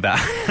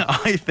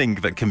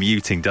 think that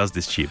commuting does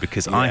this to you,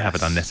 because I have an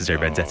Yes. unnecessary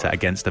vendetta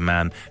against a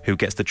man who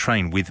gets the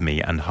train with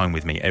me and home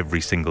with me every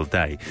single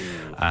day.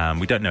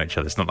 We don't know each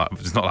other. It's not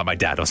like my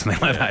dad or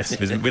something like that.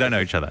 We don't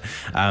know each other.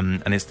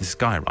 And it's this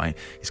guy, right?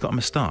 He's got a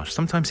moustache.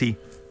 Sometimes he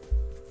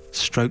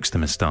strokes the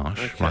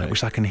moustache, right,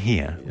 which I can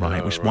hear,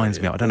 right, which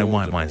winds me up. I don't know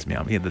why it winds me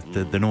up. Yeah,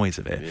 the noise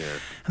of it. Yeah.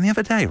 And the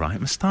other day, right,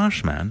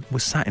 Moustache Man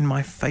was sat in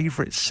my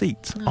favourite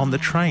seat on the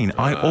train.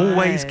 I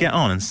always get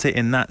on and sit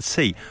in that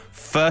seat.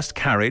 First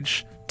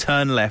carriage,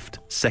 turn left,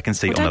 second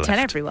seat Well, on don't the tell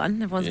left.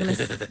 everyone. Everyone's going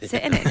to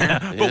sit in it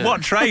now. But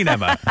what train,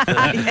 Emma?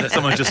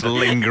 Someone's just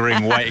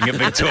lingering, waiting at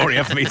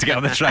Victoria for me to get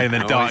on the train and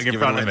then Always darting in giving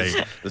front of away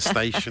me. The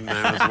station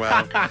now as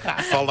well.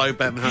 Follow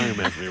Ben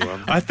home,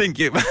 everyone. I think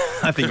you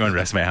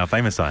underestimate how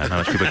famous I am, how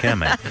much people care,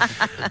 mate.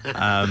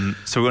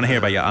 So we want to hear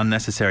about your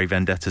unnecessary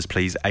vendettas,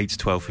 please. 8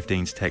 12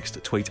 15's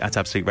text, tweet at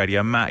Absolute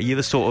Radio. Matt, are you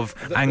the sort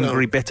of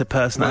angry, bitter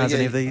person that has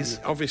any of these?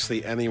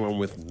 Obviously, anyone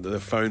with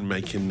the phone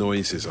making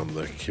noises on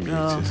the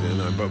commuters, you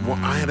know. But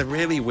I had a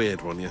really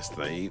weird one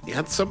yesterday. He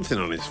had something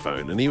on his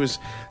phone, and he was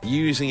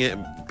using it,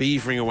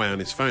 beavering away on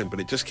his phone, but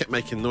it just kept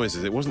making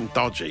noises. It wasn't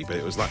dodgy, but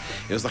it was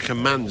like a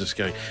man just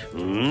going,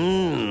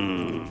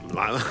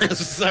 like that. It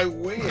was so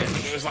weird.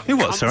 It was like Who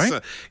what, sorry?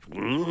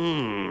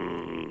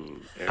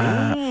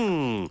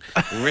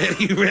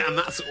 Really weird, and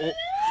that's all.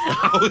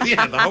 Oh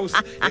yeah, the whole.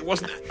 It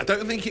wasn't. I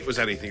don't think it was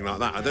anything like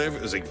that. I don't know if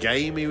it was a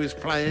game he was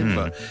playing,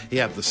 but he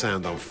had the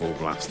sound on full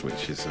blast,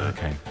 which is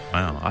Okay,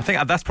 wow. I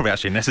think that's probably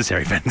actually a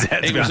necessary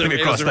vendetta. It was I think we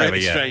it was crossed a really over,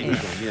 yeah. strange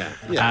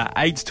one. Yeah.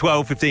 8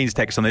 12 15's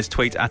text on this,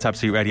 tweet at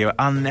Absolute Radio.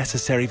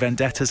 Unnecessary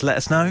vendettas, let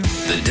us know.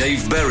 The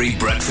Dave Berry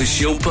Breakfast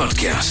Show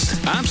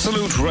Podcast.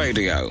 Absolute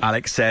Radio.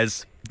 Alex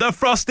says, the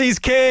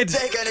Frosties kid!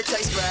 They're gonna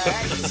taste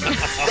right.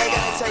 They're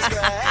gonna taste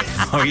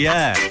right. Oh,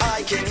 yeah.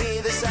 I can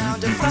hear the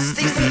sound of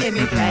Frosties hitting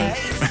me play.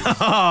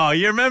 Oh,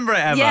 you remember it,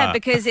 Emma? Yeah,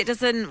 because it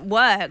doesn't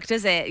work,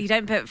 does it? You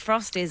don't put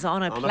Frosties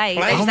on a plate. plate.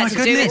 They just Oh, my have to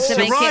do it goodness, to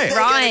you're make right. it They're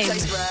gonna rhyme.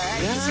 taste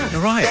right.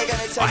 You're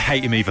right. I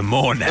hate him even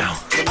more now.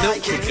 The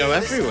milk would go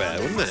everywhere,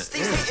 wouldn't it?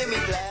 Frosties hitting me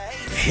play.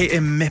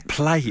 Hitting me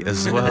plate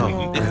as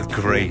well. Good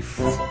grief.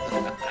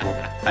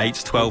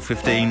 8 12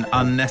 15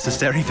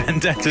 unnecessary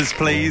vendettas,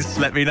 please.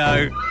 Let me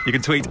know. You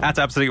can tweet at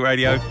Absolute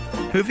Radio.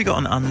 Who have you got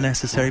an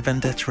unnecessary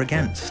vendetta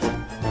against?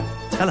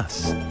 Tell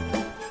us.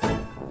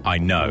 I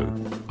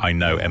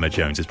know Emma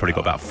Jones has probably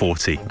got about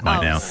 40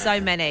 right now.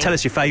 So many. Tell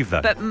us your favour.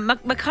 But my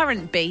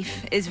current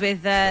beef is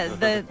with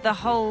the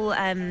whole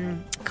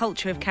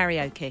culture of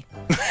karaoke.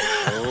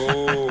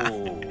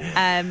 Oh.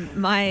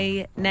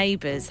 My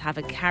neighbours have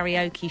a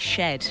karaoke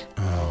shed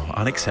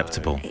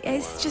unacceptable.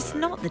 It's just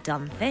not the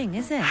done thing,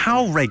 is it?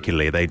 How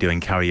regularly are they doing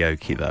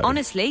karaoke, though?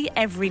 Honestly,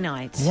 every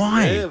night.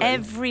 Why? Really?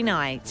 Every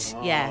night,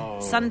 yeah.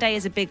 Sunday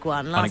is a big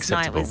one. Last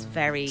night Unacceptable. was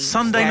very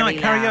Sunday very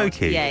night loud.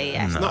 karaoke?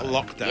 Yeah. It's not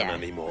lockdown Yeah.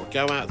 anymore.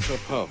 Go out to a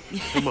pub.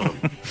 Come on.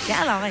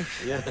 Get a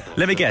life.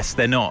 Let me guess,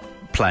 they're not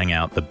playing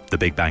out the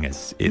big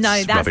bangers. It's No,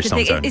 that's rubbish the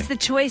songs thing. only. It's the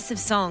choice of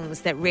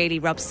songs that really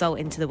rubs salt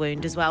into the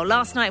wound as well.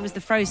 Last night was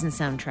the Frozen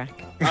soundtrack.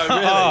 Oh,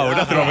 really? Oh,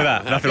 nothing wrong with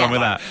that. Nothing wrong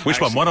with that.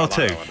 Which one or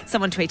two?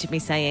 Someone tweeted me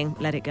saying,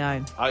 "Let it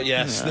go." Oh,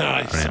 yes,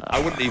 nice.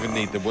 I wouldn't even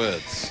need the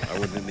words.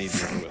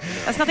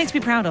 That's nothing to be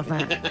proud of,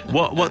 Matt.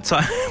 What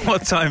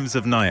times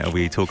of night are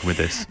we talking with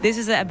this? This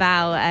is at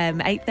about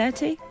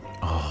 8:30.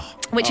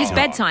 Which is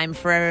bedtime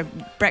for a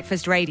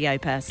breakfast radio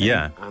person.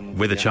 Yeah,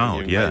 with a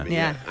child, yeah. Baby,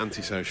 Yeah.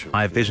 Antisocial.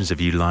 I have visions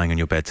of you lying on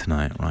your bed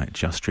tonight, right,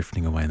 just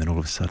drifting away, and then all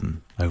of a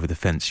sudden, over the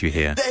fence, you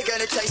hear... They're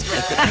gonna taste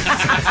bread. They're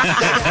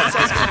gonna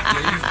taste bread.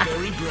 Dave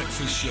Berry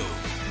Breakfast Show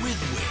with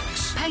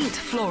Wix. Paint,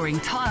 flooring,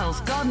 tiles,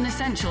 garden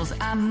essentials,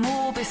 and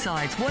more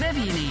besides. Whatever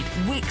you need,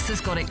 Wix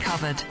has got it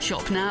covered.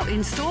 Shop now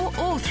in store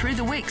or through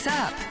the Wix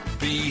app.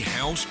 Be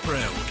house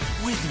proud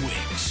with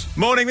Wix.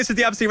 Morning, this is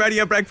the Absolute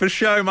Radio Breakfast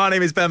Show. My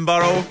name is Ben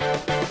Burrell.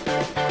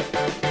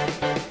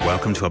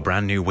 Welcome to a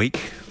brand new week.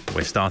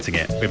 We're starting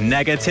it with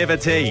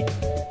negativity.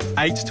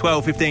 8,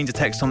 12, 15 to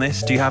text on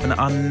this. Do you have an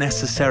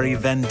unnecessary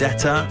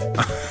vendetta?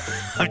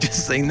 I've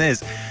just seen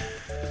this.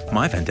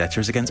 My vendetta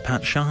is against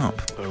Pat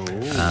Sharp.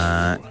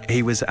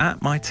 He was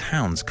at my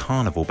town's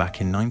carnival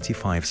back in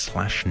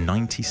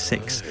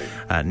 95/96.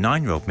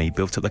 9-year-old me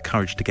built up the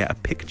courage to get a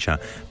picture.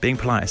 Being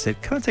polite, I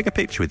said, "Can I take a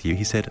picture with you?"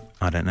 He said,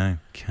 "I don't know.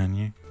 Can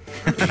you?"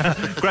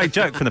 Great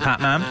joke from the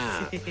Pat man.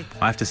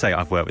 I have to say,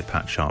 I've worked with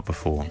Pat Sharp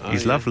before.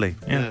 He's lovely.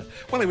 Yeah.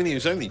 Well, I mean, he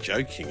was only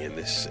joking in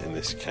this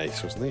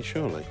case, wasn't he?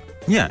 Surely.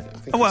 Yeah. I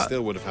think he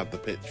still would have had the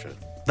picture.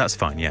 That's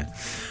fine, yeah.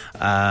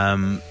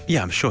 I'm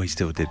sure he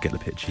still did get the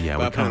picture, yeah.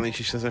 But apparently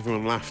she says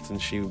everyone laughed and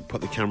she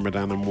put the camera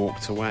down and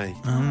walked away.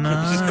 Oh, no.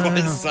 Which is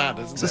quite sad,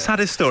 isn't it? It's the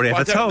saddest story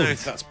Well, ever I don't told. know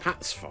if that's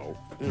Pat's fault.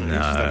 He was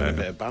just having a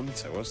bit of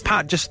banter, wasn't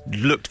Pat just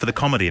looked for the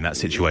comedy in that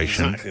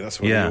situation. Exactly,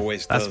 that's what he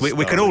always does,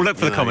 We can all look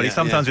for the darling. comedy. Yeah,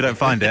 Sometimes we don't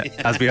find it,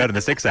 as we heard in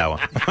the 6 hour.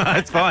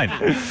 It's fine.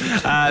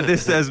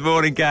 This says,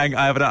 "Morning, gang.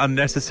 I have an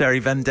unnecessary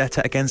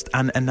vendetta against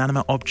an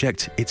inanimate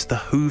object. It's the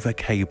Hoover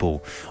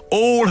cable.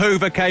 All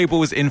Hoover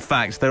cables, in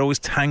fact, they're always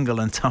tangled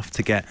and tough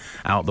to get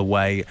out the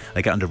way.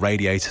 They get under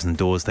radiators and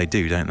doors. They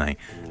do, don't they?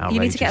 Outrageous. You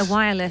need to get a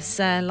wireless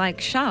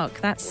like shark.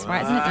 That's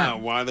right, isn't it?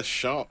 Matt? Wireless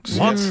shocks.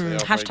 What? Yes, they are very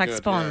Hashtag good.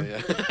 spawn.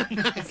 Yeah.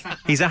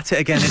 He's at it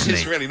again, isn't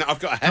It's he? really not. I've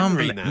got a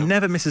Henry now.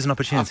 Never misses an I've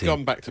opportunity.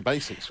 gone back to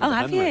basics. With Oh, the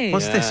have Henry. you?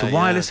 What's this? A Yeah,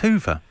 wireless yeah.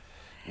 Hoover?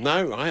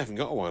 No, I haven't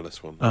got a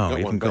wireless one. Oh, I've got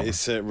you one, haven't got but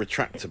it's a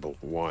retractable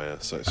wire,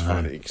 so it's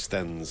fine. It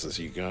extends as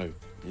you go.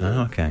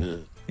 Oh, okay. Yeah.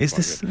 Is Quite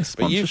this good. a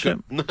But you've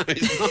sponsorship? got, no,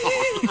 it's not.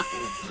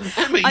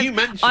 Emma, you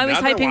mentioned I was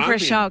it. don't hoping know for why a I'm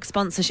shark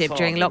sponsorship being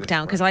during targeted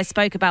lockdown for because it. I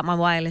spoke about my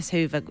wireless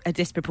Hoover a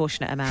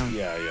disproportionate amount.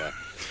 Yeah.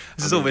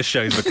 This is all this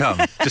show's become.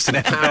 Just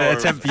an Power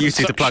attempt for you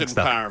two to plug suction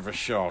stuff. power of a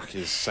shark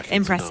is second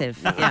Impressive.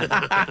 to none.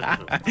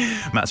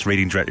 Yeah. Matt's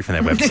reading directly from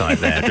their website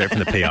there, directly from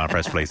the PR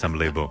press release.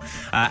 Unbelievable.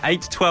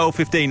 8, 12,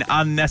 15.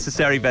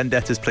 Unnecessary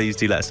vendettas. Please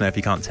do let us know. If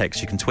you can't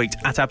text, you can tweet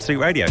at Absolute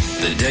Radio.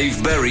 The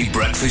Dave Berry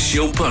Breakfast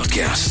Show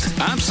Podcast.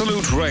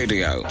 Absolute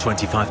Radio.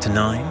 25 to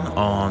 9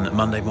 on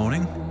Monday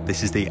morning.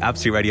 This is the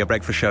Absolute Radio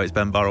Breakfast Show. It's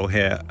Ben Burrell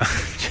here.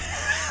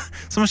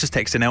 Someone's just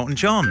texting Elton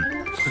John.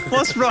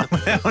 What's wrong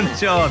with Elton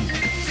John?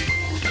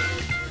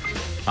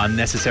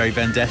 Unnecessary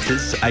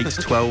vendettas. 8,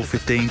 12,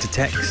 15 to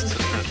text.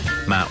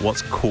 Matt,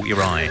 what's caught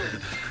your eye?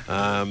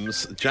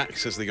 Jack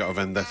says they got a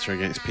vendetta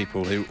against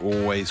people who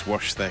always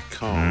wash their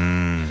car.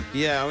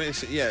 Yeah, I mean,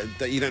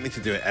 you don't need to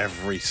do it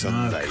every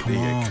Sunday, do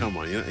you? Come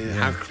on,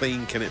 how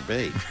clean can it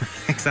be?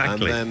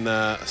 Exactly. And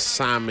then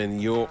Sam in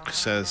York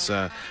says,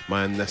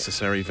 my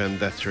unnecessary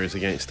vendetta is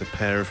against a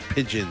pair of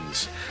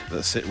pigeons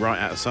that sit right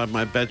outside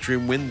my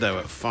bedroom window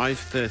at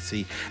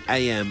 5:30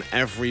 a.m.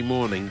 every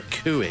morning,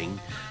 cooing.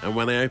 And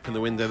when I open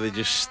the window, they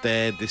just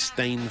stare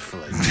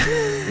disdainfully.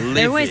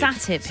 They're always Livid, at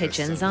it, says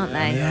pigeons, someone.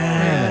 aren't they?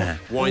 Yeah.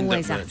 Wind-up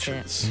Always at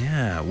merchants.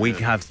 Yeah, we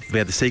had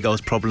the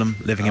seagulls problem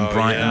living in Oh,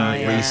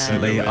 Brighton yeah,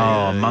 recently.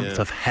 yeah, a month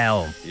yeah. of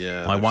hell.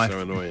 Yeah, my they're wife so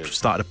annoying.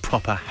 started a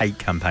proper hate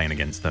campaign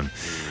against them.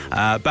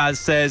 Baz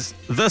says,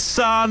 the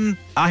sun.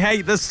 I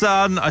hate the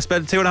sun. I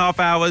spend 2.5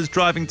 hours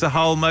driving to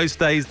Hull most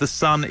days. The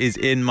sun is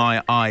in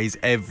my eyes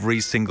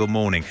every single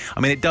morning. I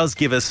mean, it does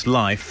give us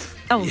life.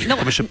 Oh,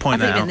 not. We should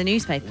point I that think out. in the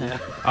newspaper.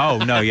 Oh,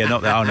 no, yeah,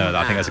 not that. Oh, no,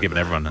 I think that's a given.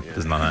 Everyone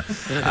doesn't like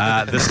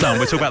that. The sun.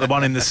 We're talking about the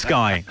one in the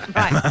sky.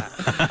 Right.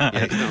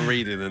 Yeah, he's not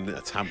reading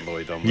a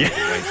tabloid on the way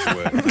to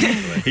work.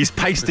 Actually. He's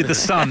pasted the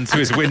sun to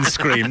his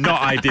windscreen.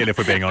 Not ideal, if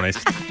we're being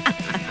honest.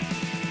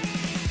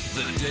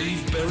 The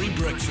Dave Berry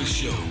Breakfast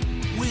Show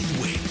with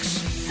Wix.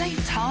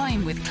 Save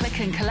time with Click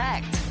and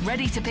Collect.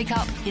 Ready to pick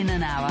up in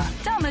an hour.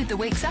 Download the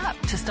Wix app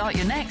to start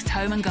your next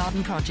home and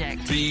garden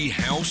project. Be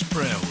house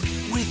proud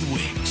with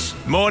Wix.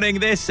 Morning,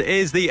 this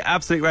is the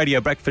Absolute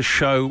Radio Breakfast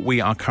Show. We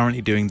are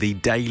currently doing the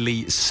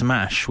Daily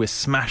Smash. We're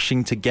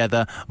smashing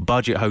together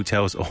budget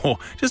hotels or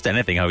just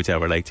anything hotel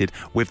related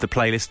with the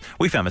playlist.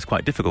 We found this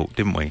quite difficult,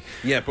 didn't we?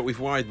 Yeah, but we've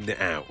widened it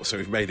out, so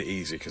we've made it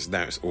easier because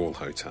now it's all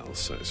hotels,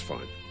 so it's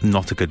fine.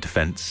 Not a good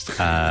defence,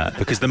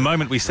 because the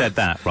moment we said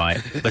that, right,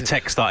 the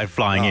text started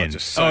flying in.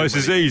 This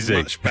is easy.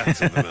 Much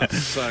better than us.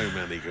 So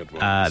many good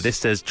ones. This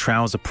says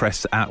Trouser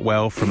Press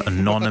Atwell from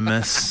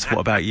Anonymous. What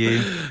about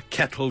you?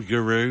 Kettle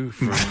Guru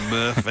from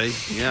Murphy.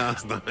 Yeah,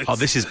 that's nice. Oh,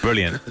 this is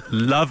brilliant.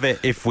 Love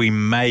it if we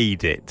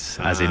made it,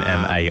 as in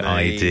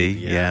M-A-I-D.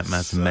 Yes. Yeah,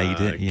 Maz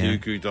made it. Yeah. Goo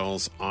Goo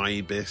Dolls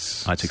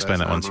Ibis. I had to explain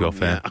that one to you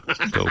off air. Yeah.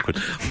 I'm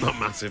not a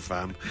massive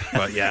fan.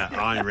 But yeah,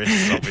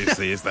 Iris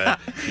obviously is their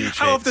huge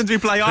How hit. often do we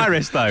play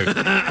Iris, though?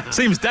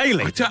 Seems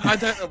daily. I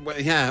don't.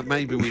 Yeah,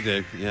 maybe we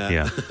do.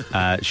 Yeah.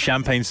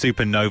 Champagne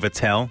Supernova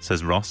Tell,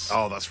 says Ross.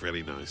 Oh, that's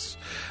really nice.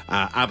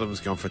 Adam's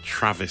gone for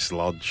Travis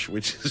Lodge,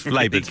 which is really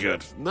Laboured.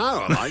 good. No,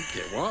 I like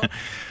it. What?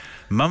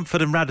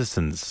 Mumford and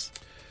Radisson's.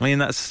 I mean,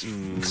 that's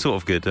sort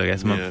of good, I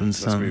guess. Mumford and Let's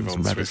Sons. move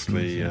on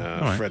swiftly. All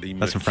right. Freddie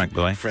That's from Frank, by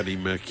the way. Freddie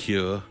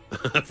Mercure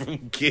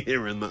from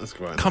Kieran. That's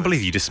quite nice. Can't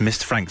believe you just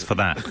missed Frank's for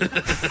that.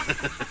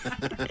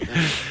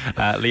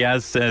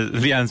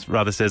 Leanne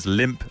rather says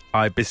Limp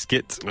Eye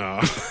Biscuit.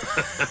 Oh.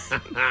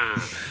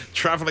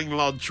 Travelling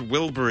Lodge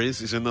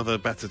Wilburys is another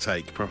better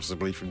take,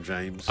 possibly from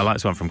James. I like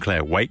this one from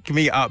Claire. Wake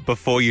me up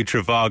before you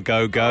Travar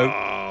Go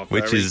Go,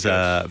 which is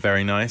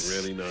very nice.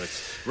 Really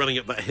nice. Running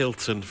up that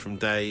Hilton from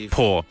Dave.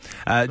 Poor.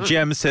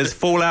 Jem says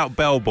Fallout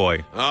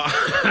Bellboy.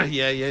 Oh,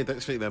 yeah,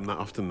 don't speak them that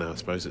often now, I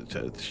suppose,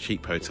 at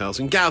cheap hotels.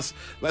 And Gaz,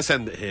 let's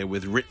end it here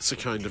with Ritz, a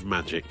Kind of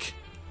Magic.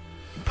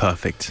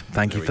 Perfect.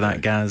 Thank you for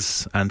that,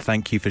 Gaz. And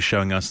thank you for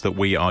showing us that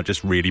we are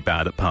just really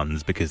bad at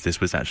puns, because this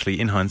was actually,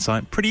 in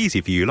hindsight, pretty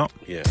easy for you lot.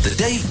 Yeah. The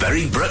Dave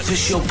Berry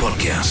Breakfast Show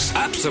Podcast.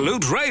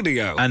 Absolute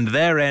Radio. And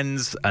there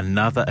ends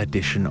another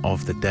edition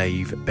of the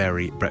Dave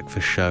Berry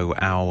Breakfast Show.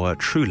 Our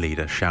true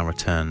leader shall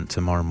return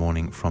tomorrow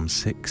morning from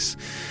 6.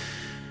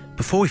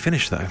 Before we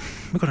finish, though,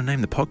 we've got to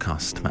name the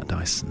podcast, Matt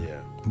Dyson.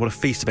 Yeah. What a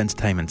feast of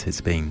entertainment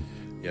it's been.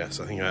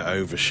 Yes, I think I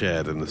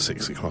overshared in the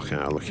 6 o'clock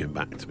hour, looking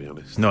back, to be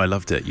honest. No, I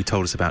loved it. You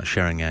told us about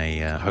sharing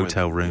a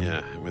hotel room.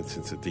 Yeah, I went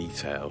into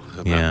detail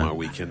about my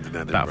weekend in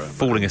Edinburgh. About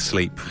falling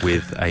asleep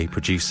with a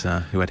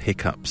producer who had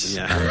hiccups,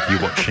 Yeah. and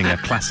you watching a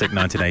classic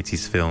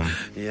 1980s film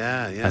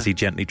Yeah. as he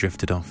gently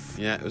drifted off.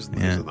 Yeah, it was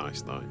a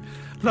nice night.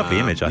 Lovely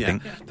image, I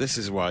think. This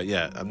is why,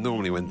 and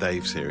normally when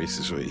Dave's here, he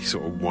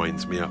sort of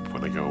winds me up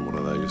when I go on one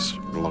of those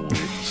long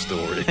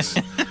stories.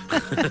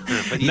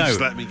 But you just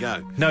let me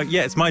go. No,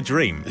 it's my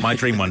dream. My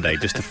dream one day,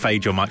 just to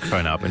fade your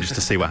microphone up and just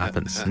to see what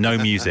happens. No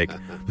music.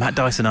 Matt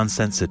Dyson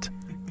Uncensored.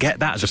 Get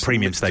that as a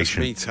premium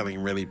station. Just me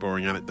telling really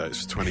boring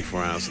anecdotes for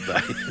 24 hours a day.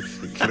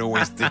 You can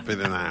always dip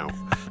in and out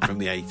from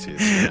the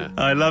 80s. Yeah.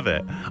 I love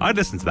it. I'd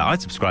listen to that.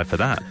 I'd subscribe for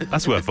that.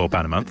 That's worth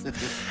 £4 a month.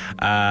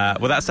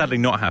 Well, that's sadly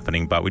not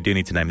happening, but we do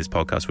need to name this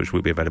podcast, which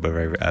will be available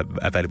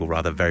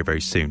very,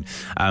 very soon.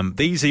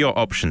 These are your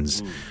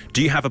options.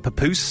 Do you have a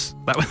papoose?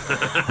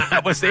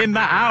 That was in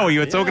that hour you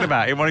were talking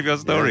about in one of your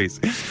stories.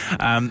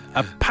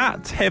 A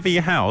pat-heavy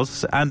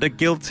house and a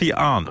guilty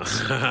aunt.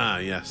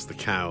 Yes, the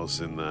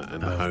cows in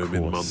the home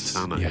in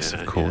Montana. Yes,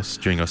 of course,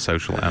 during your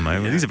social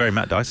ammo. These are very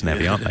Matt Dyson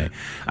heavy, aren't they?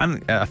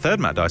 And a third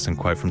Matt Dyson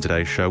quote from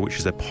today's show, which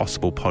is a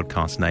possible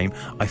podcast name.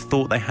 I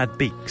thought they had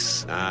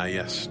beaks.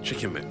 Yes,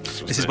 chicken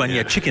lips. This is when,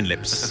 chicken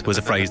lips was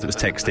a phrase that was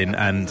texted in,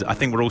 and I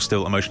think we're all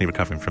still emotionally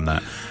recovering from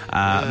that.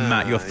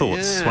 Matt, your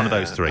thoughts? One of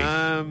those three.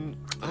 I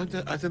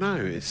don't know.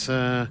 It's...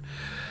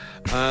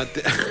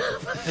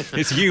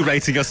 it's you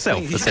rating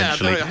yourself,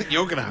 essentially. I think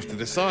you're going to have to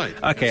decide.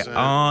 Okay,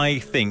 I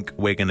think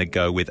we're going to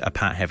go with a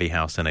pat-heavy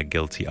house and a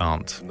guilty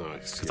aunt.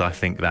 Nice. Because I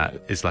think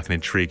that is like an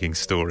intriguing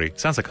story.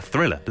 Sounds like a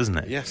thriller, doesn't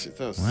it? Yes, it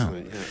does. Wow.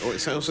 Doesn't it? Yeah. Or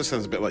it also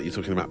sounds a bit like you're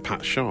talking about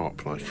Pat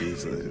Sharp. Like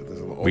there's a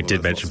lot. We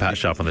did mention Pat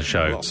Sharp on the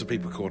show. Lots of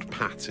people called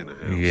Pat in a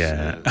house.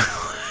 Yeah.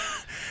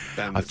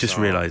 I've just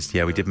realised,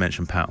 we did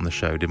mention Pat on the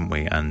show, didn't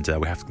we? And we're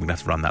going to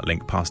have to run that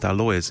link past our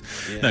lawyers.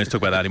 Yeah. No, let's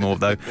talk about that anymore,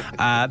 though.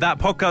 That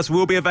podcast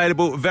will be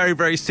available very,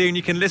 very soon.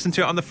 You can listen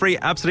to it on the free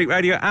Absolute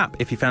Radio app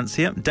if you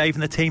fancy it. Dave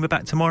and the team are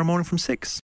back tomorrow morning from 6.